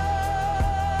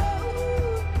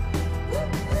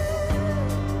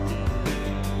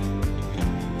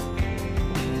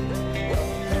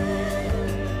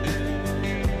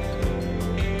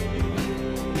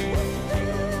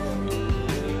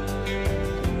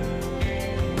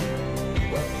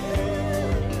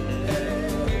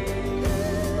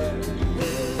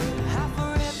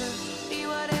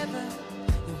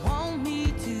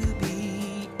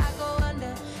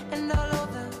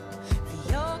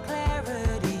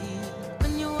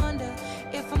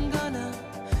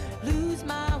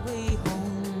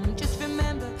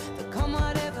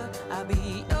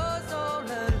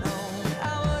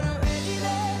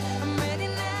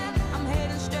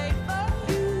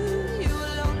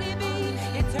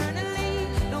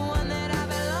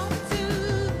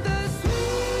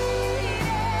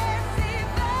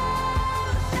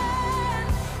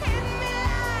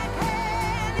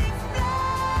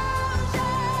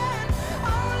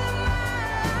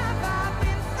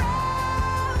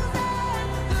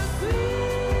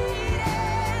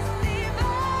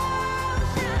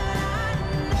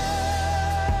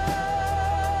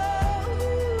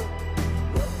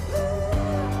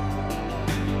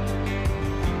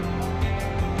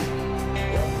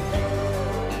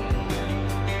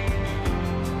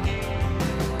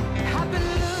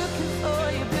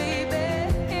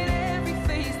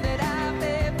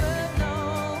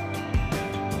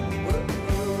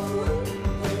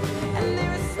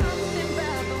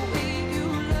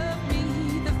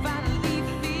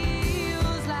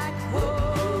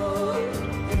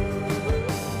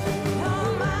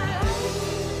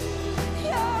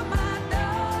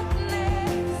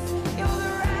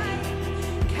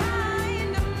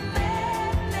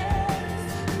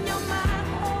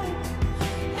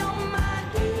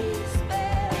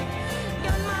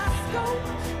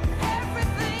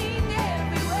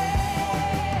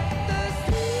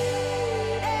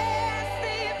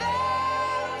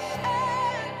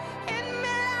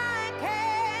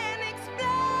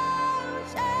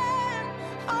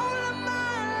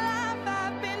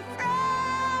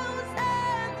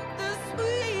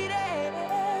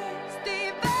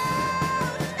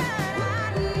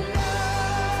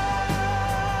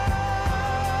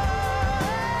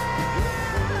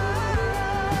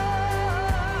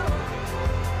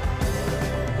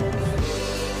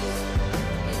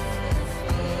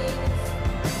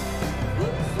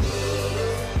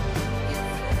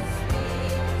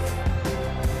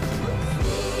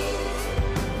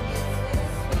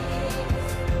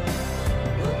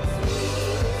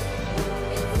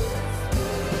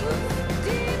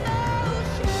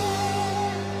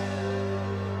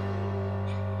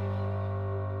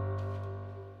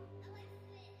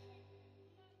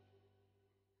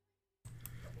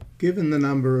 Given the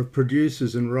number of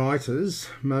producers and writers,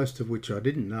 most of which I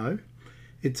didn't know,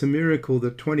 it's a miracle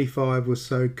that 25 was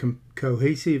so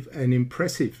cohesive and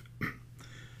impressive.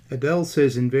 Adele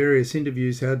says in various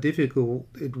interviews how difficult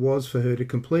it was for her to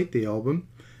complete the album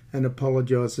and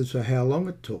apologises for how long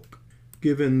it took.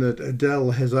 Given that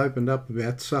Adele has opened up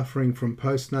about suffering from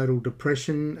postnatal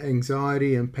depression,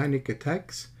 anxiety and panic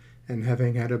attacks and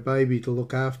having had a baby to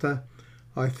look after,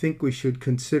 I think we should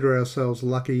consider ourselves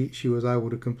lucky she was able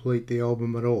to complete the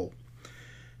album at all.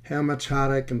 How much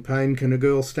heartache and pain can a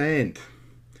girl stand?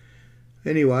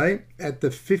 Anyway, at the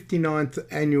 59th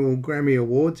Annual Grammy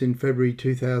Awards in February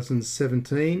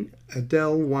 2017,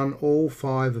 Adele won all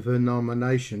 5 of her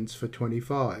nominations for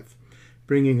 25,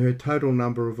 bringing her total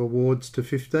number of awards to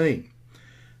 15.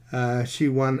 She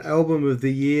won Album of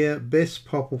the Year, Best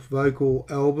Pop Vocal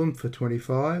Album for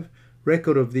 25,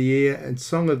 Record of the Year and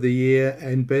Song of the Year,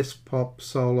 and Best Pop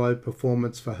Solo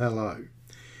Performance for Hello.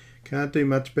 Can't do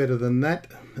much better than that,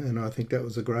 and I think that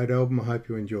was a great album. I hope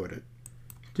you enjoyed it.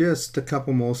 Just a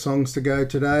couple more songs to go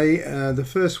today. The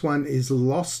first one is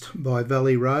Lost by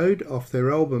Valley Road off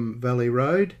their album Valley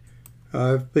Road.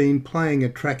 I've been playing a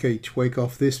track each week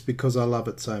off this because I love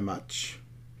it so much.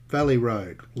 Valley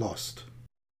Road, Lost.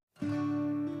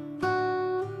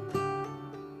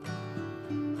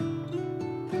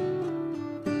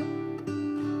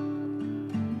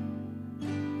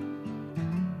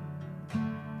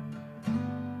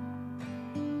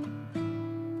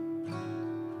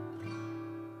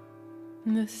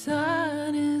 The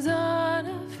sun is on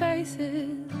our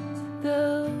faces,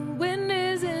 the wind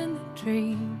is in the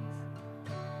trees,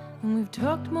 and we've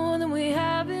talked more than we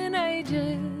have in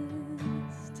ages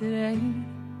today.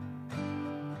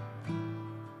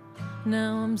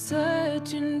 Now I'm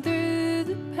searching through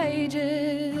the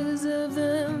pages of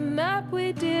the map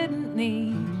we didn't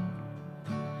need.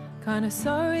 Kinda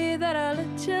sorry that I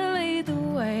let you lead the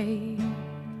way.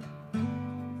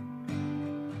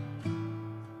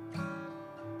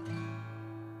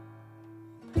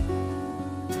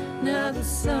 Now the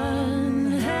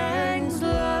sun hangs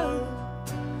low,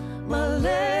 my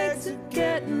legs are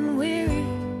getting weary,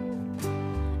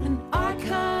 and I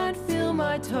can't feel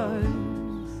my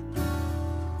toes.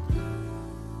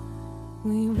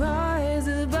 We rise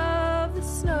above the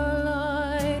snow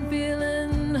line,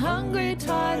 feeling hungry,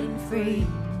 tired and free.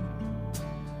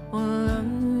 All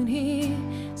alone here,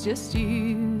 it's just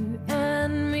you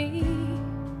and me.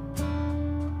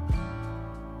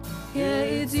 Yeah,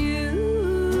 it's you.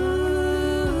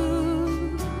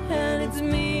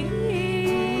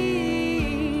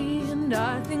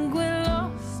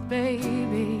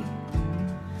 Baby,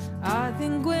 I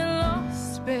think we're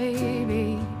lost,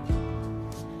 baby.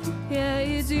 Yeah,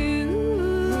 it's you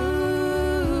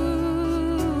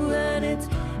and it's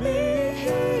me,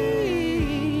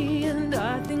 and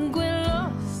I think we're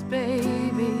lost,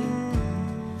 baby,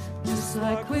 just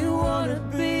like we wanna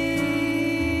be.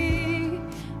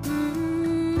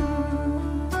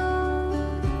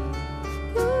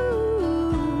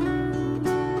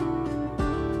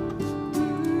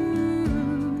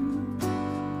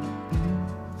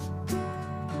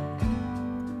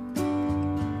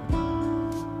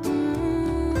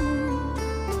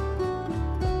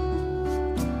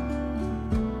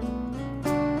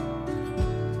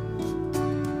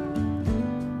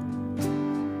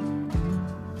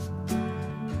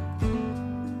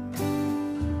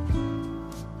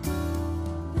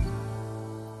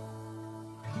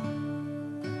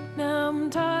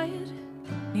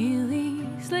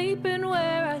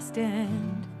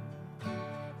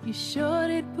 You sure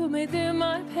did put me through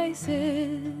my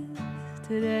paces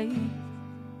today.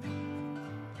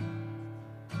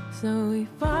 So we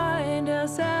find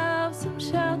ourselves some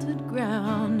sheltered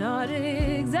ground, not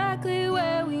exactly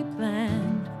where we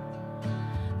planned,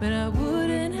 but I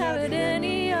wouldn't have it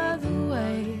any other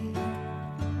way.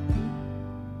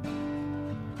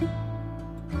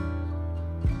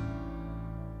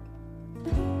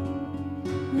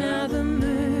 Now the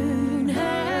moon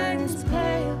hangs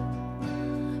pale,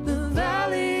 the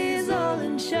valley's all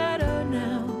in shadow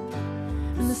now,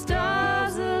 and the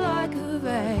stars are like a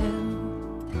veil.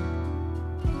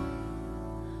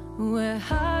 We're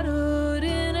huddled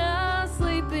in our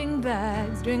sleeping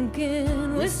bags,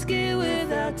 drinking whiskey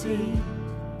with our tea.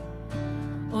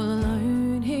 All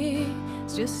alone here,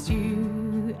 it's just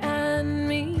you and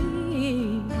me.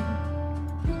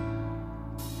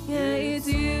 Yeah, it's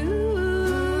you.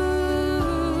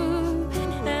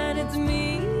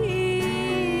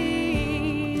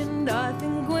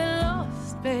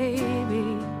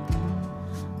 Baby,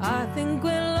 I think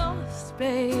we're lost,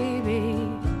 baby.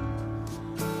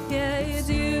 Yeah, it's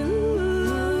you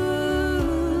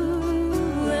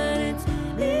and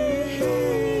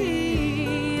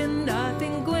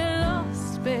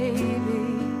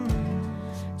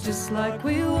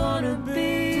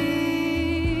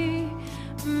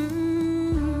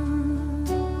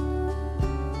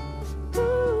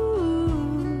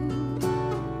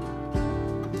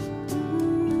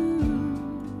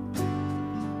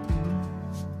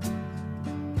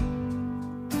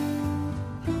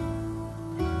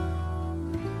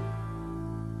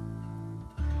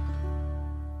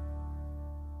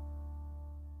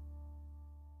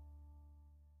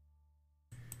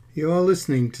You're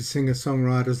listening to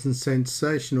singer-songwriters and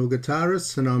sensational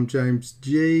guitarists, and I'm James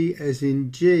G, as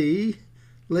in G,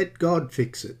 let God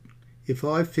fix it. If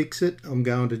I fix it, I'm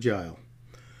going to jail.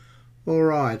 All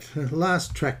right,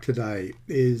 last track today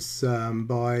is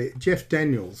by Jeff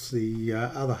Daniels, the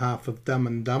other half of Dumb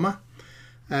and Dumber,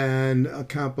 and I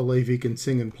can't believe he can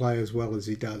sing and play as well as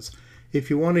he does. If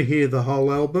you want to hear the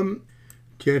whole album,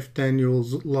 Jeff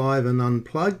Daniels Live and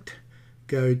Unplugged,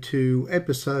 go to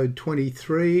episode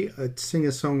 23 at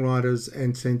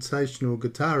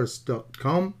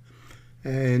singer-songwriters-and-sensational-guitarist.com,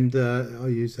 and I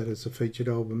use that as a featured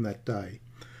album that day.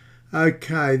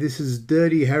 Okay, this is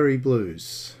Dirty Harry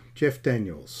Blues, Jeff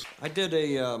Daniels. I did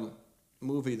a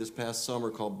movie this past summer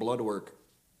called Bloodwork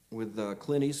with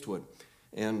Clint Eastwood,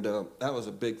 and that was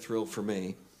a big thrill for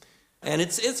me. And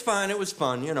it's fine, it was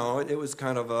fun, you know, it was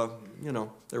kind of a, you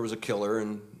know, there was a killer,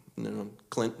 and you know,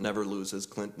 Clint never loses.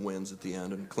 Clint wins at the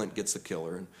end, and Clint gets the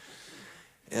killer.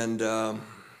 And I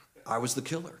was the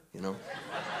killer, you know.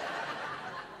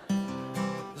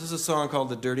 This is a song called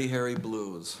The Dirty Harry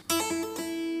Blues.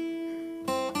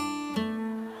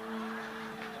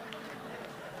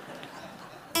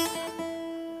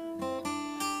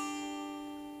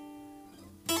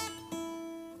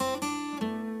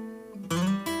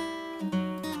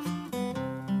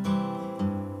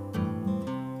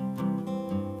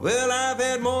 Well, I've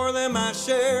had more than my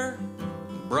share,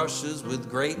 brushes with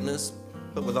greatness,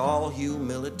 but with all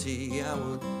humility, I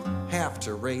would have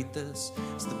to rate this.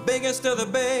 It's the biggest of the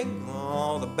big,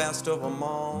 oh, the best of them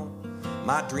all.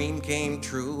 My dream came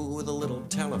true with a little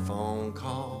telephone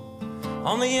call.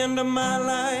 On the end of my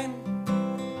line,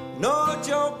 no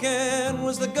joking,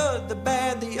 was the good, the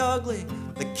bad, the ugly,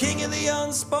 the king of the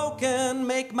unspoken.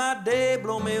 Make my day,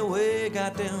 blow me away,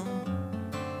 goddamn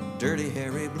Dirty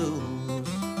Harry Blues.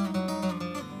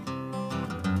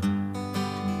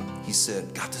 He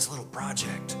said, got this little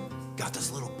project, got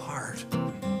this little part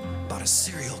about a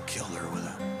serial killer with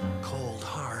a cold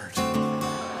heart.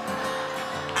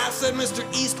 I said, Mr.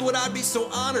 Eastwood, I'd be so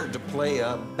honored to play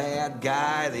a bad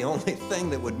guy. The only thing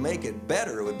that would make it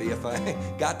better would be if I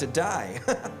got to die.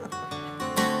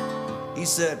 He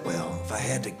said, well, if I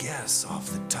had to guess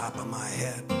off the top of my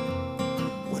head,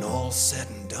 when all's said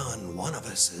and done, one of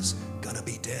us is gonna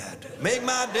be dead. Make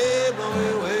my day, blow me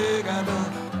away,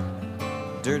 goddamn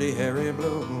Dirty Harry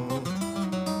Blues.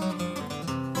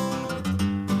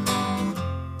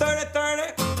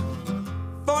 30-30,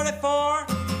 44,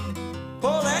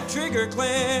 pull that trigger,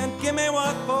 Clint. Give me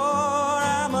what for,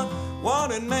 I'm a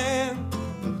wanted man,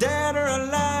 dead or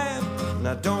alive. And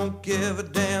I don't give a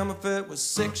damn if it was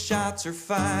 6 shots or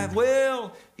 5.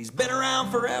 Well, he's been around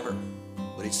forever,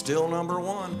 but he's still number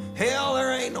one. Hell,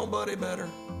 there ain't nobody better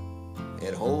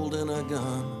at holding a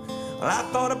gun. Well, I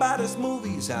thought about his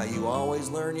movies, how you always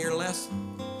learn your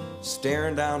lesson,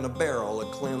 staring down the barrel of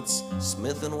Clint's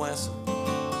Smith & Wesson.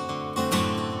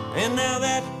 And now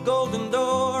that golden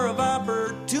door of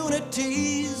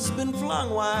opportunity's been flung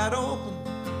wide open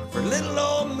for little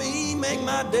old me. Make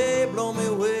my day, blow me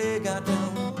away,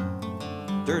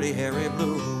 goddamn Dirty Harry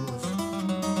Blues.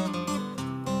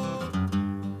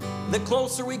 The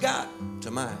closer we got to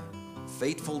my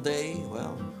fateful day,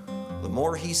 well, the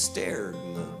more he stared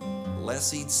and the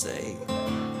less he'd say.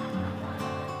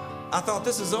 I thought,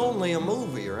 this is only a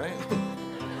movie, right?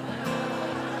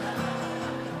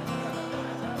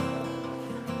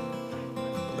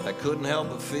 But I couldn't help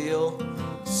but feel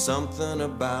something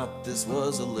about this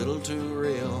was a little too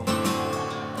real.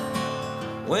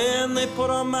 When they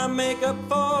put on my makeup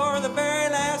for the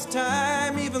very last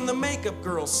time, even the makeup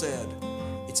girl said,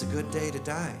 it's a good day to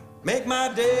die. Make my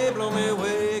day, blow me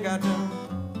away, goddamn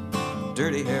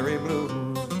Dirty Harry Blues.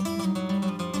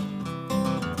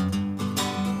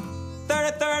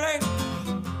 30-30,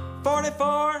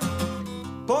 44,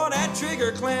 pull that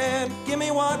trigger, Clint. Give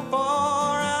me what for,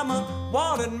 I'm a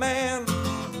wanted man,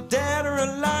 dead or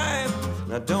alive.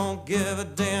 And I don't give a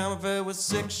damn if it was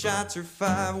 6 shots or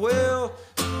 5. Well,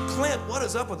 Clint, what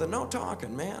is up with the no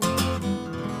talking, man?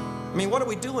 I mean, what are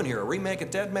we doing here? A remake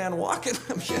of Dead Man Walking?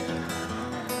 I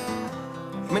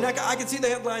mean, I can see the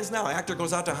headlines now. Actor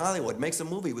goes out to Hollywood, makes a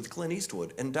movie with Clint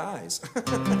Eastwood, and dies.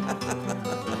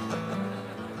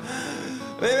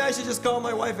 Maybe I should just call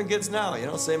my wife and kids now, you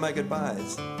know, say my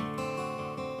goodbyes.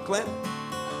 Clint?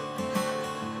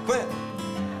 Clint?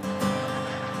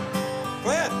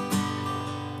 Clint?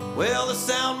 Well, the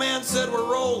sound man said we're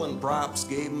rolling. Props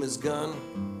gave him his gun.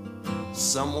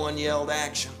 Someone yelled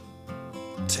action.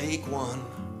 Take one.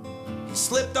 He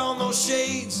slipped on those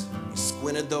shades. He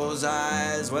squinted those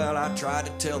eyes. Well, I tried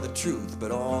to tell the truth,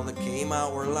 but all that came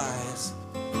out were lies.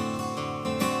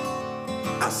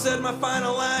 I said my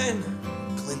final line.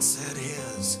 Clint said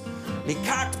his. And he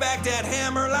cocked back that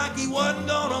hammer like he wasn't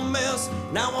gonna miss.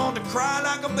 And I wanted to cry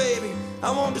like a baby, I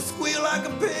wanted to squeal like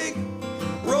a pig,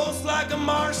 roast like a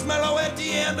marshmallow at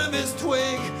the end of his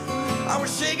twig. I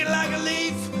was shaking like a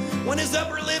leaf when his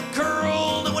upper lip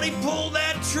curled, and when he pulled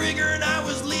that trigger and I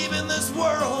was leaving this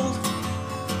world.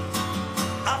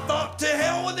 I thought, to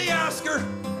hell with the Oscar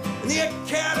and the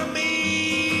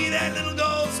Academy, that little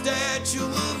gold statue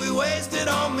will be wasted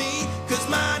on me, 'cause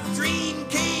my dream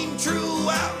came true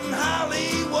out in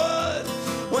Hollywood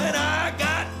when I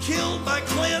got killed by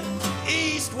Clint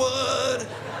Eastwood.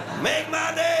 Make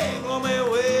my day, blow me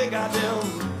away,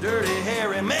 goddamn Dirty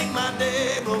Harry. Make my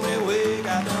day, blow me away,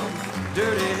 goddamn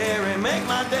Dirty Harry. Make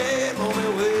my day, blow me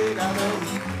away,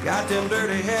 goddamn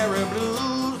Dirty Harry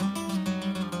blues.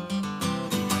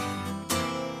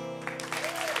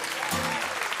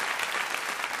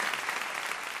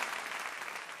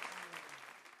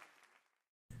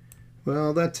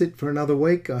 Well, that's it for another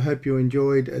week. I hope you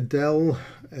enjoyed Adele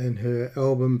and her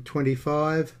album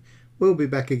 25. We'll be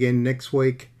back again next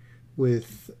week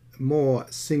with more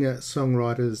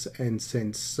singer-songwriters and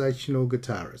sensational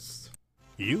guitarists.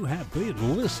 You have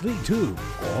been listening to,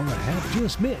 or have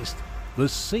just missed, the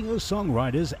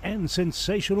Singer-Songwriters and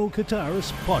Sensational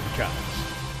Guitarists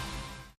podcast.